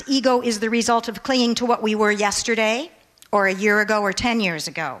 Perhaps ego is the result of clinging to what we were yesterday, or a year ago, or 10 years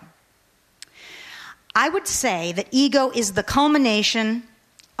ago. I would say that ego is the culmination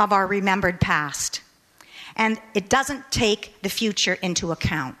of our remembered past, and it doesn't take the future into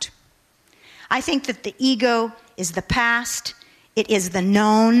account. I think that the ego is the past, it is the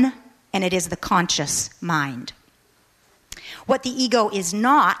known, and it is the conscious mind. What the ego is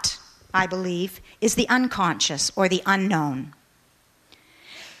not, I believe, is the unconscious or the unknown.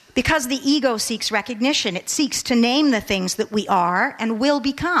 Because the ego seeks recognition. It seeks to name the things that we are and will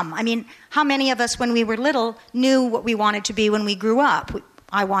become. I mean, how many of us when we were little knew what we wanted to be when we grew up?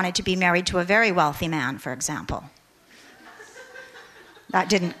 I wanted to be married to a very wealthy man, for example. That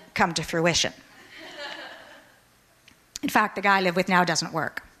didn't come to fruition. In fact, the guy I live with now doesn't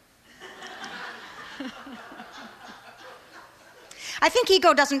work. I think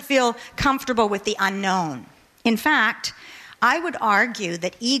ego doesn't feel comfortable with the unknown. In fact, I would argue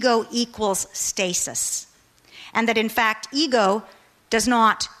that ego equals stasis, and that in fact ego does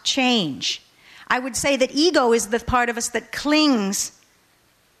not change. I would say that ego is the part of us that clings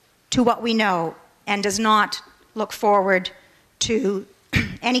to what we know and does not look forward to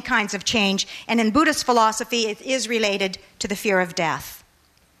any kinds of change. And in Buddhist philosophy, it is related to the fear of death.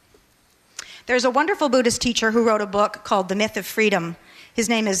 There's a wonderful Buddhist teacher who wrote a book called The Myth of Freedom. His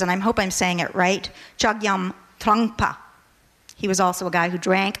name is, and I hope I'm saying it right, Chogyam Trungpa. He was also a guy who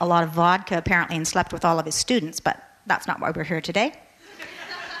drank a lot of vodka, apparently, and slept with all of his students, but that's not why we're here today.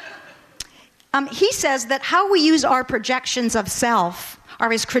 He says that how we use our projections of self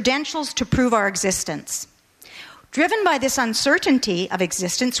are as credentials to prove our existence. Driven by this uncertainty of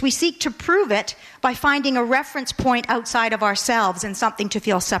existence, we seek to prove it by finding a reference point outside of ourselves and something to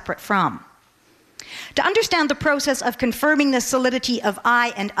feel separate from. To understand the process of confirming the solidity of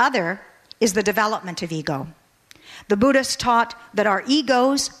I and other is the development of ego. The Buddhists taught that our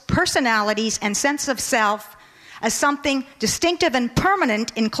egos, personalities, and sense of self as something distinctive and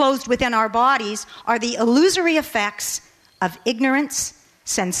permanent enclosed within our bodies are the illusory effects of ignorance,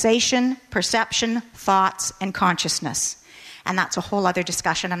 sensation, perception, thoughts, and consciousness. And that's a whole other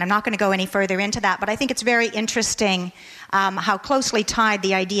discussion, and I'm not going to go any further into that, but I think it's very interesting how closely tied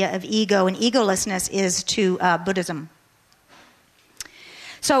the idea of ego and egolessness is to Buddhism.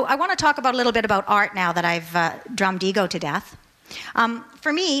 So I want to talk about a little bit about art now that I've drummed ego to death.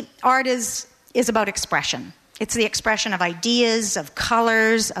 For me, art is about expression. It's the expression of ideas, of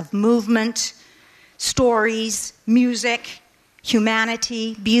colors, of movement, stories, music,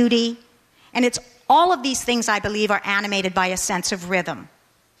 humanity, beauty. And it's all of these things, I believe, are animated by a sense of rhythm,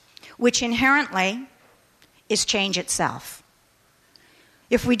 which inherently is change itself.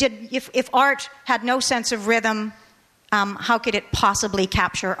 If art had no sense of rhythm, how could it possibly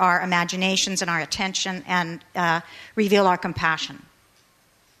capture our imaginations and our attention and reveal our compassion?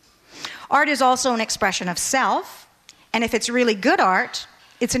 Art is also an expression of self, and if it's really good art,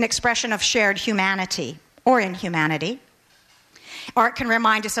 it's an expression of shared humanity or inhumanity. Art can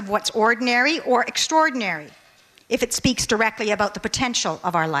remind us of what's ordinary or extraordinary if it speaks directly about the potential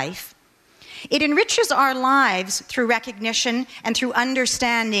of our life. It enriches our lives through recognition and through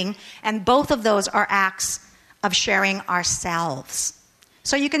understanding, and both of those are acts of sharing ourselves.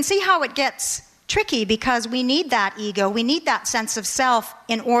 So you can see how it gets tricky, because we need that ego, we need that sense of self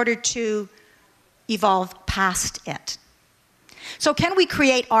in order to evolve past it. So can we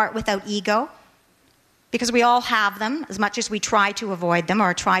create art without ego? Because we all have them, as much as we try to avoid them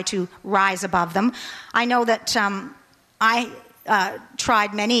or try to rise above them. I know that I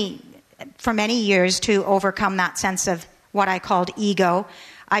tried for many years to overcome that sense of what I called ego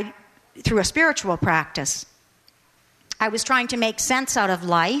through a spiritual practice. I was trying to make sense out of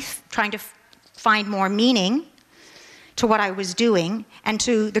life, trying to find more meaning to what I was doing and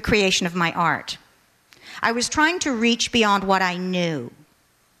to the creation of my art. I was trying to reach beyond what I knew.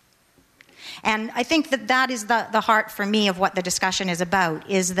 And I think that is the heart for me of what the discussion is about,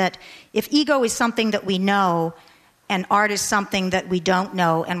 is that if ego is something that we know and art is something that we don't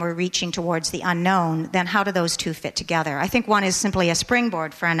know and we're reaching towards the unknown, then how do those two fit together? I think one is simply a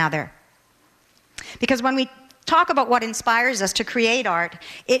springboard for another. Because when we talk about what inspires us to create art,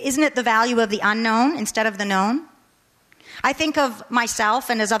 isn't it the value of the unknown instead of the known? I think of myself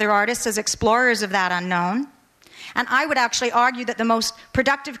and as other artists as explorers of that unknown. And I would actually argue that the most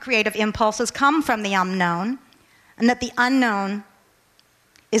productive creative impulses come from the unknown, and that the unknown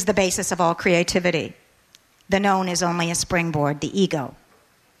is the basis of all creativity. The known is only a springboard, the ego.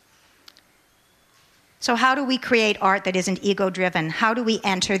 So how do we create art that isn't ego-driven? How do we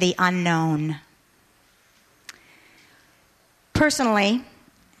enter the unknown? Personally,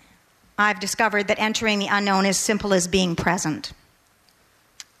 I've discovered that entering the unknown is simple as being present.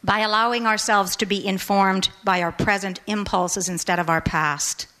 By allowing ourselves to be informed by our present impulses instead of our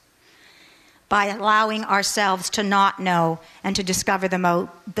past. By allowing ourselves to not know and to discover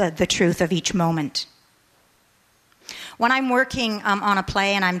the truth of each moment. When I'm working on a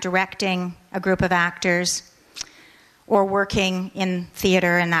play and I'm directing a group of actors, or working in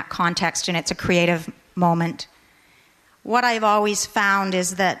theater in that context and it's a creative moment, what I've always found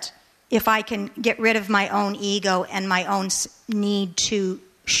is that if I can get rid of my own ego and my own need to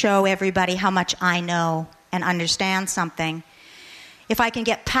show everybody how much I know and understand something, if I can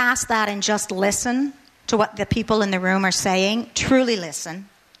get past that and just listen to what the people in the room are saying, truly listen,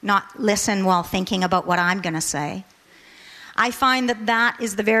 not listen while thinking about what I'm going to say, I find that that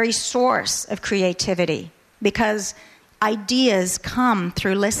is the very source of creativity, because ideas come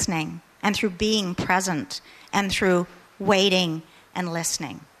through listening and through being present and through waiting and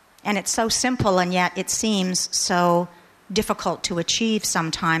listening. And it's so simple, and yet it seems so difficult to achieve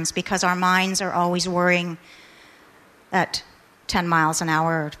sometimes, because our minds are always worrying at 10 miles an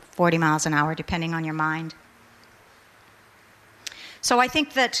hour or 40 miles an hour, depending on your mind. So I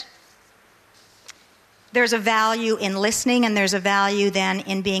think that there's a value in listening, and there's a value then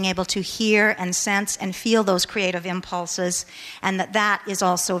in being able to hear and sense and feel those creative impulses, and that is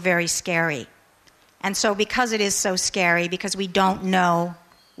also very scary. And so because it is so scary, because we don't know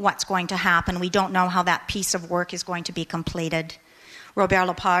what's going to happen, we don't know how that piece of work is going to be completed. Robert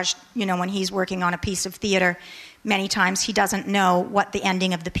Lepage, when he's working on a piece of theater, many times he doesn't know what the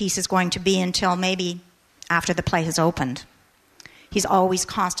ending of the piece is going to be until maybe after the play has opened. He's always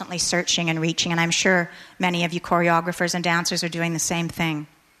constantly searching and reaching, and I'm sure many of you choreographers and dancers are doing the same thing.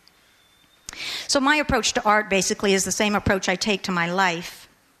 So my approach to art basically is the same approach I take to my life.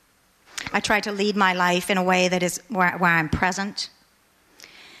 I try to lead my life in a way that is where I'm present.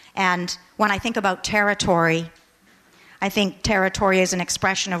 And when I think about territory, I think territory is an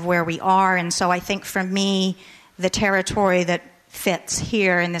expression of where we are, and so I think for me, the territory that fits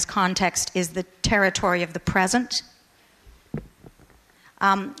here in this context is the territory of the present.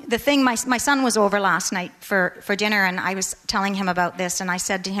 My son was over last night for dinner, and I was telling him about this, and I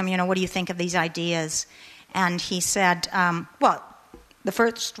said to him, what do you think of these ideas? And he said, the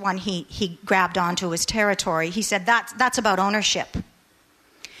first one he grabbed onto was territory. He said, that's about ownership.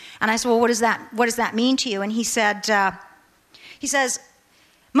 And I said, well, what does that mean to you? And he said, he says,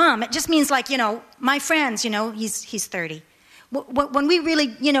 Mom, it just means like, my friends, he's 30. When we really,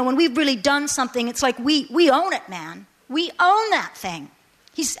 when we've really done something, it's like we own it, man. We own that thing.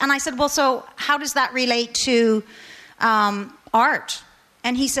 And I said, well, so how does that relate to art?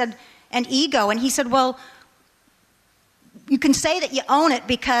 And he said, and ego. And he said, well, you can say that you own it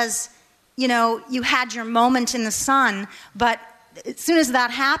because, you had your moment in the sun, but as soon as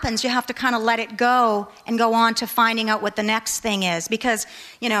that happens, you have to kind of let it go and go on to finding out what the next thing is. Because,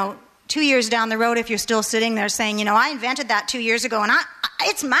 2 years down the road, if you're still sitting there saying, I invented that 2 years ago and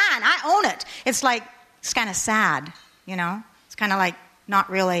it's mine, I own it. It's kind of sad, It's kind of like not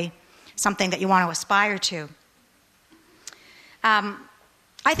really something that you want to aspire to. I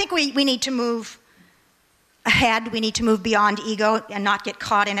think we need to move ahead. We need to move beyond ego and not get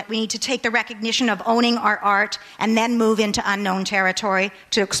caught in it. We need to take the recognition of owning our art and then move into unknown territory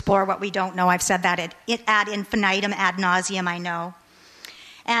to explore what we don't know. I've said that ad infinitum, ad nauseum, I know.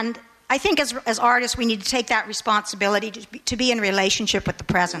 And I think as artists, we need to take that responsibility to be in relationship with the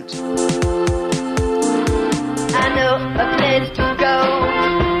present. I know a place to go.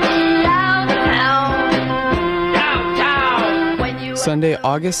 Sunday,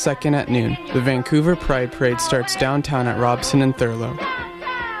 August 2nd at noon, the Vancouver Pride Parade starts downtown at Robson and Thurlow.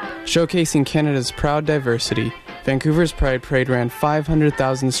 Showcasing Canada's proud diversity, Vancouver's Pride Parade ran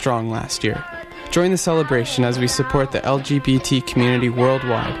 500,000 strong last year. Join the celebration as we support the LGBT community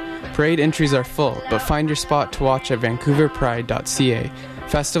worldwide. Parade entries are full, but find your spot to watch at vancouverpride.ca.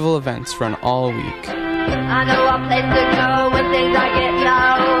 Festival events run all week. I know a place to go when things I get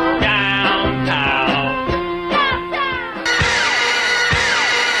low. Downtown.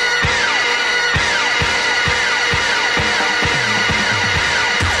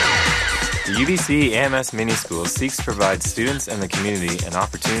 The UBC AMS Mini School seeks to provide students and the community an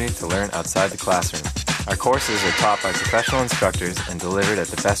opportunity to learn outside the classroom. Our courses are taught by professional instructors and delivered at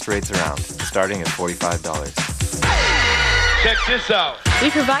the best rates around, starting at $45. Check this out. We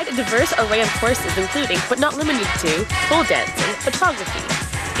provide a diverse array of courses including, but not limited to, pole dancing, photography,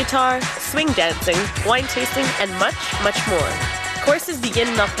 guitar, swing dancing, wine tasting, and much, much more. Courses begin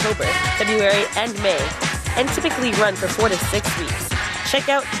in October, February, and May, and typically run for 4 to 6 weeks. Check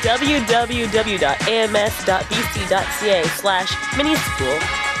out www.ams.bc.ca/minischool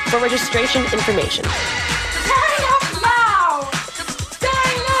for registration information. Turn up loud!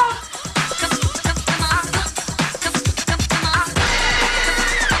 Turn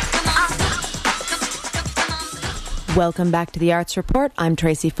up! Welcome back to the Arts Report. I'm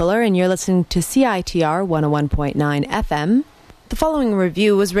Tracy Fuller, and you're listening to CITR 101.9 FM. The following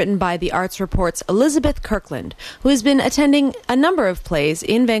review was written by the Arts Report's Elizabeth Kirkland, who has been attending a number of plays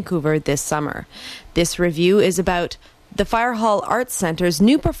in Vancouver this summer. This review is about the Fire Hall Arts Centre's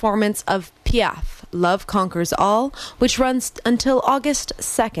new performance of Piaf, Love Conquers All, which runs until August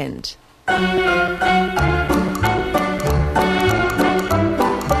 2nd.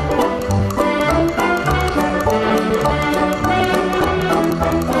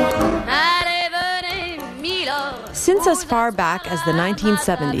 Since as far back as the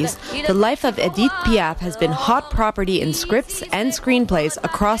 1970s, the life of Edith Piaf has been hot property in scripts and screenplays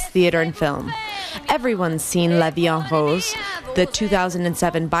across theatre and film. Everyone's seen La Vie en Rose, the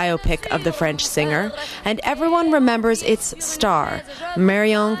 2007 biopic of the French singer, and everyone remembers its star,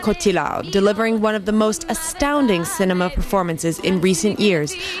 Marion Cotillard, delivering one of the most astounding cinema performances in recent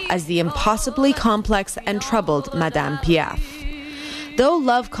years as the impossibly complex and troubled Madame Piaf. Though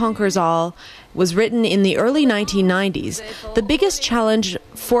Love Conquers All was written in the early 1990s, the biggest challenge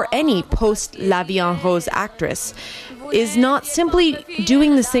for any post-La Vie en Rose actress is not simply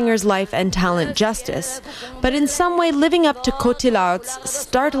doing the singer's life and talent justice, but in some way living up to Cotillard's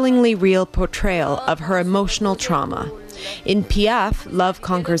startlingly real portrayal of her emotional trauma. In Piaf, Love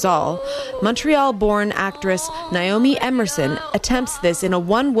Conquers All, Montreal-born actress Naomi Emerson attempts this in a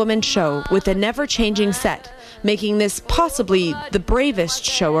one-woman show with a never-changing set, making this possibly the bravest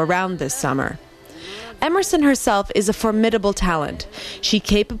show around this summer. Emerson herself is a formidable talent. She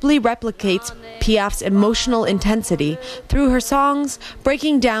capably replicates Piaf's emotional intensity through her songs,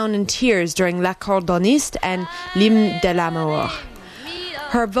 breaking down in tears during L'Accordoniste and L'Hymne de l'amour.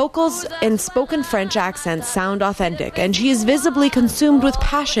 Her vocals and spoken French accents sound authentic, and she is visibly consumed with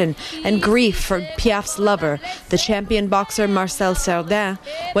passion and grief for Piaf's lover, the champion boxer Marcel Cerdan,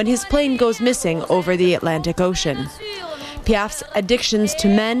 when his plane goes missing over the Atlantic Ocean. Piaf's addictions to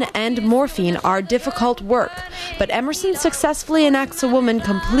men and morphine are difficult work, but Emerson successfully enacts a woman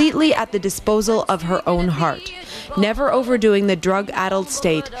completely at the disposal of her own heart, never overdoing the drug-addled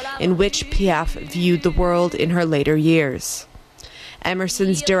state in which Piaf viewed the world in her later years.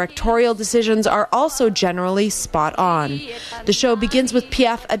 Emerson's directorial decisions are also generally spot on. The show begins with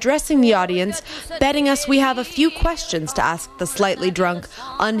Piaf addressing the audience, betting us we have a few questions to ask the slightly drunk,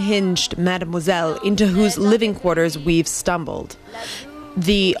 unhinged mademoiselle into whose living quarters we've stumbled.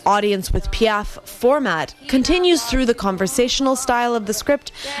 The Audience with Piaf format continues through the conversational style of the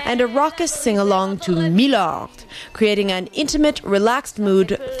script and a raucous sing-along to Milord, creating an intimate, relaxed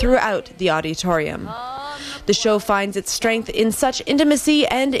mood throughout the auditorium. The show finds its strength in such intimacy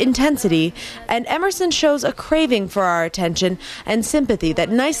and intensity, and Emerson shows a craving for our attention and sympathy that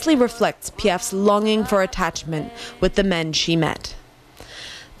nicely reflects Piaf's longing for attachment with the men she met.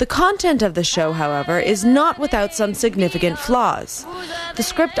 The content of the show, however, is not without some significant flaws. The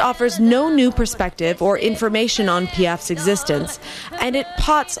script offers no new perspective or information on Piaf's existence, and it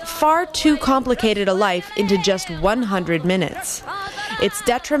pots far too complicated a life into just 100 minutes. It's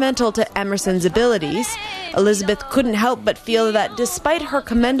detrimental to Emerson's abilities. Elizabeth couldn't help but feel that despite her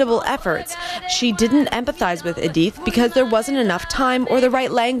commendable efforts, she didn't empathize with Edith because there wasn't enough time or the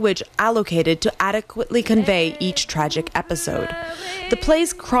right language allocated to adequately convey each tragic episode. The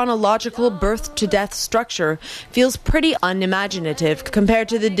play's chronological birth-to-death structure feels pretty unimaginative compared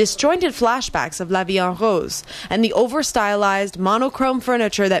to the disjointed flashbacks of La Vie en Rose, and the over-stylized monochrome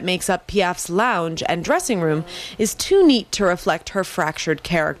furniture that makes up Piaf's lounge and dressing room is too neat to reflect her fractured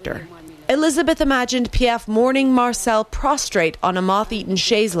character. Elizabeth imagined Piaf mourning Marcel prostrate on a moth-eaten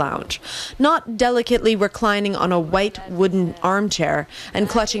chaise lounge, not delicately reclining on a white wooden armchair and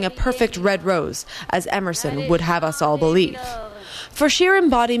clutching a perfect red rose, as Emerson would have us all believe. For sheer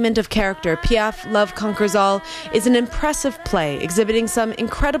embodiment of character, Piaf, Love Conquers All is an impressive play, exhibiting some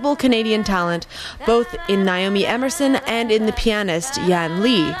incredible Canadian talent, both in Naomi Emerson and in the pianist Yan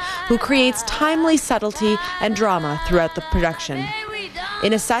Lee, who creates timely subtlety and drama throughout the production.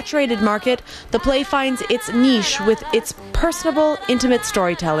 In a saturated market, the play finds its niche with its personable, intimate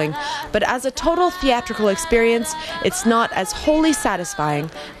storytelling, but as a total theatrical experience, it's not as wholly satisfying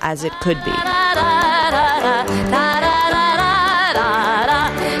as it could be.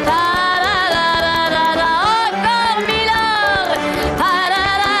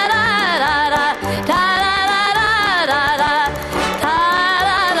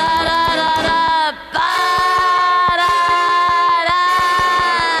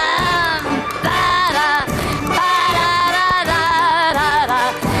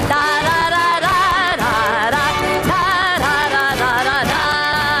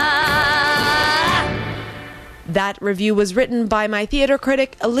 That review was written by my theatre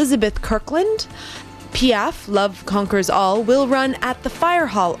critic Elizabeth Kirkland. Piaf, Love Conquers All will run at the Fire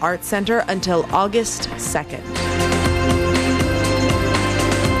Hall Arts Centre until August 2nd.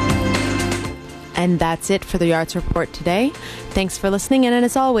 And that's it for the Arts Report today. Thanks for listening, and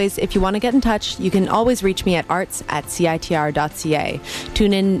as always, if you want to get in touch, you can always reach me at arts@citr.ca.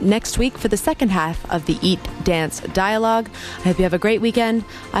 Tune in next week for the second half of the Eat, Dance Dialogue. I hope you have a great weekend.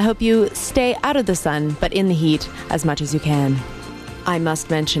 I hope you stay out of the sun, but in the heat as much as you can. I must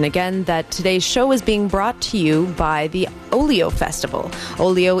mention again that today's show is being brought to you by the Olio Festival.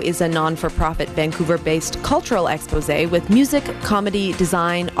 Olio is a non-for-profit Vancouver-based cultural exposé with music, comedy,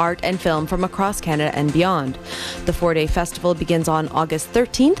 design, art, and film from across Canada and beyond. The 4-day festival begins on August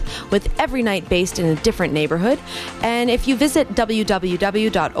 13th, with every night based in a different neighborhood. And if you visit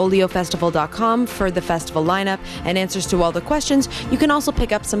www.oliofestival.com for the festival lineup and answers to all the questions, you can also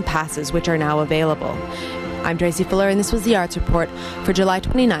pick up some passes, which are now available. I'm Tracy Fuller, and this was the Arts Report for July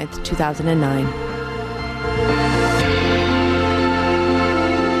 29th, 2009.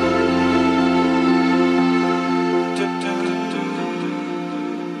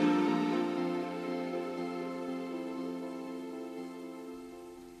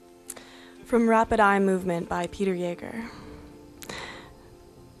 From Rapid Eye Movement by Peter Yeager.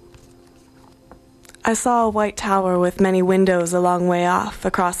 I saw a white tower with many windows a long way off,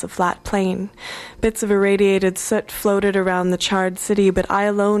 across a flat plain. Bits of irradiated soot floated around the charred city, but I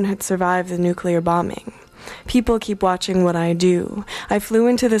alone had survived the nuclear bombing. People keep watching what I do. I flew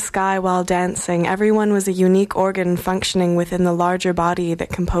into the sky while dancing. Everyone was a unique organ functioning within the larger body that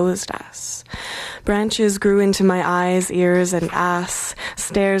composed us. Branches grew into my eyes, ears, and ass.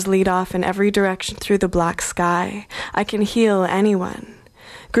 Stairs lead off in every direction through the black sky. I can heal anyone.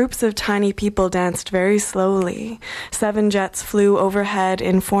 Groups of tiny people danced very slowly. 7 jets flew overhead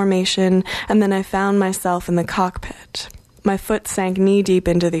in formation, and then I found myself in the cockpit. My foot sank knee-deep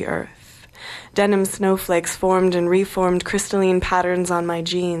into the earth. Denim snowflakes formed and reformed crystalline patterns on my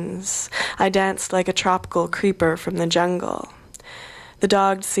jeans. I danced like a tropical creeper from the jungle. The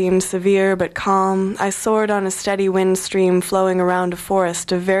dog seemed severe but calm. I soared on a steady wind stream flowing around a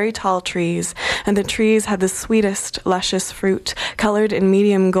forest of very tall trees, and the trees had the sweetest, luscious fruit, colored in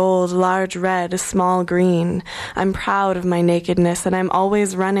medium gold, large red, small green. I'm proud of my nakedness, and I'm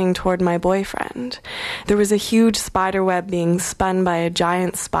always running toward my boyfriend. There was a huge spider web being spun by a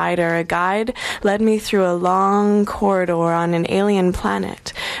giant spider. A guide led me through a long corridor on an alien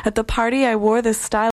planet. At the party, I wore this style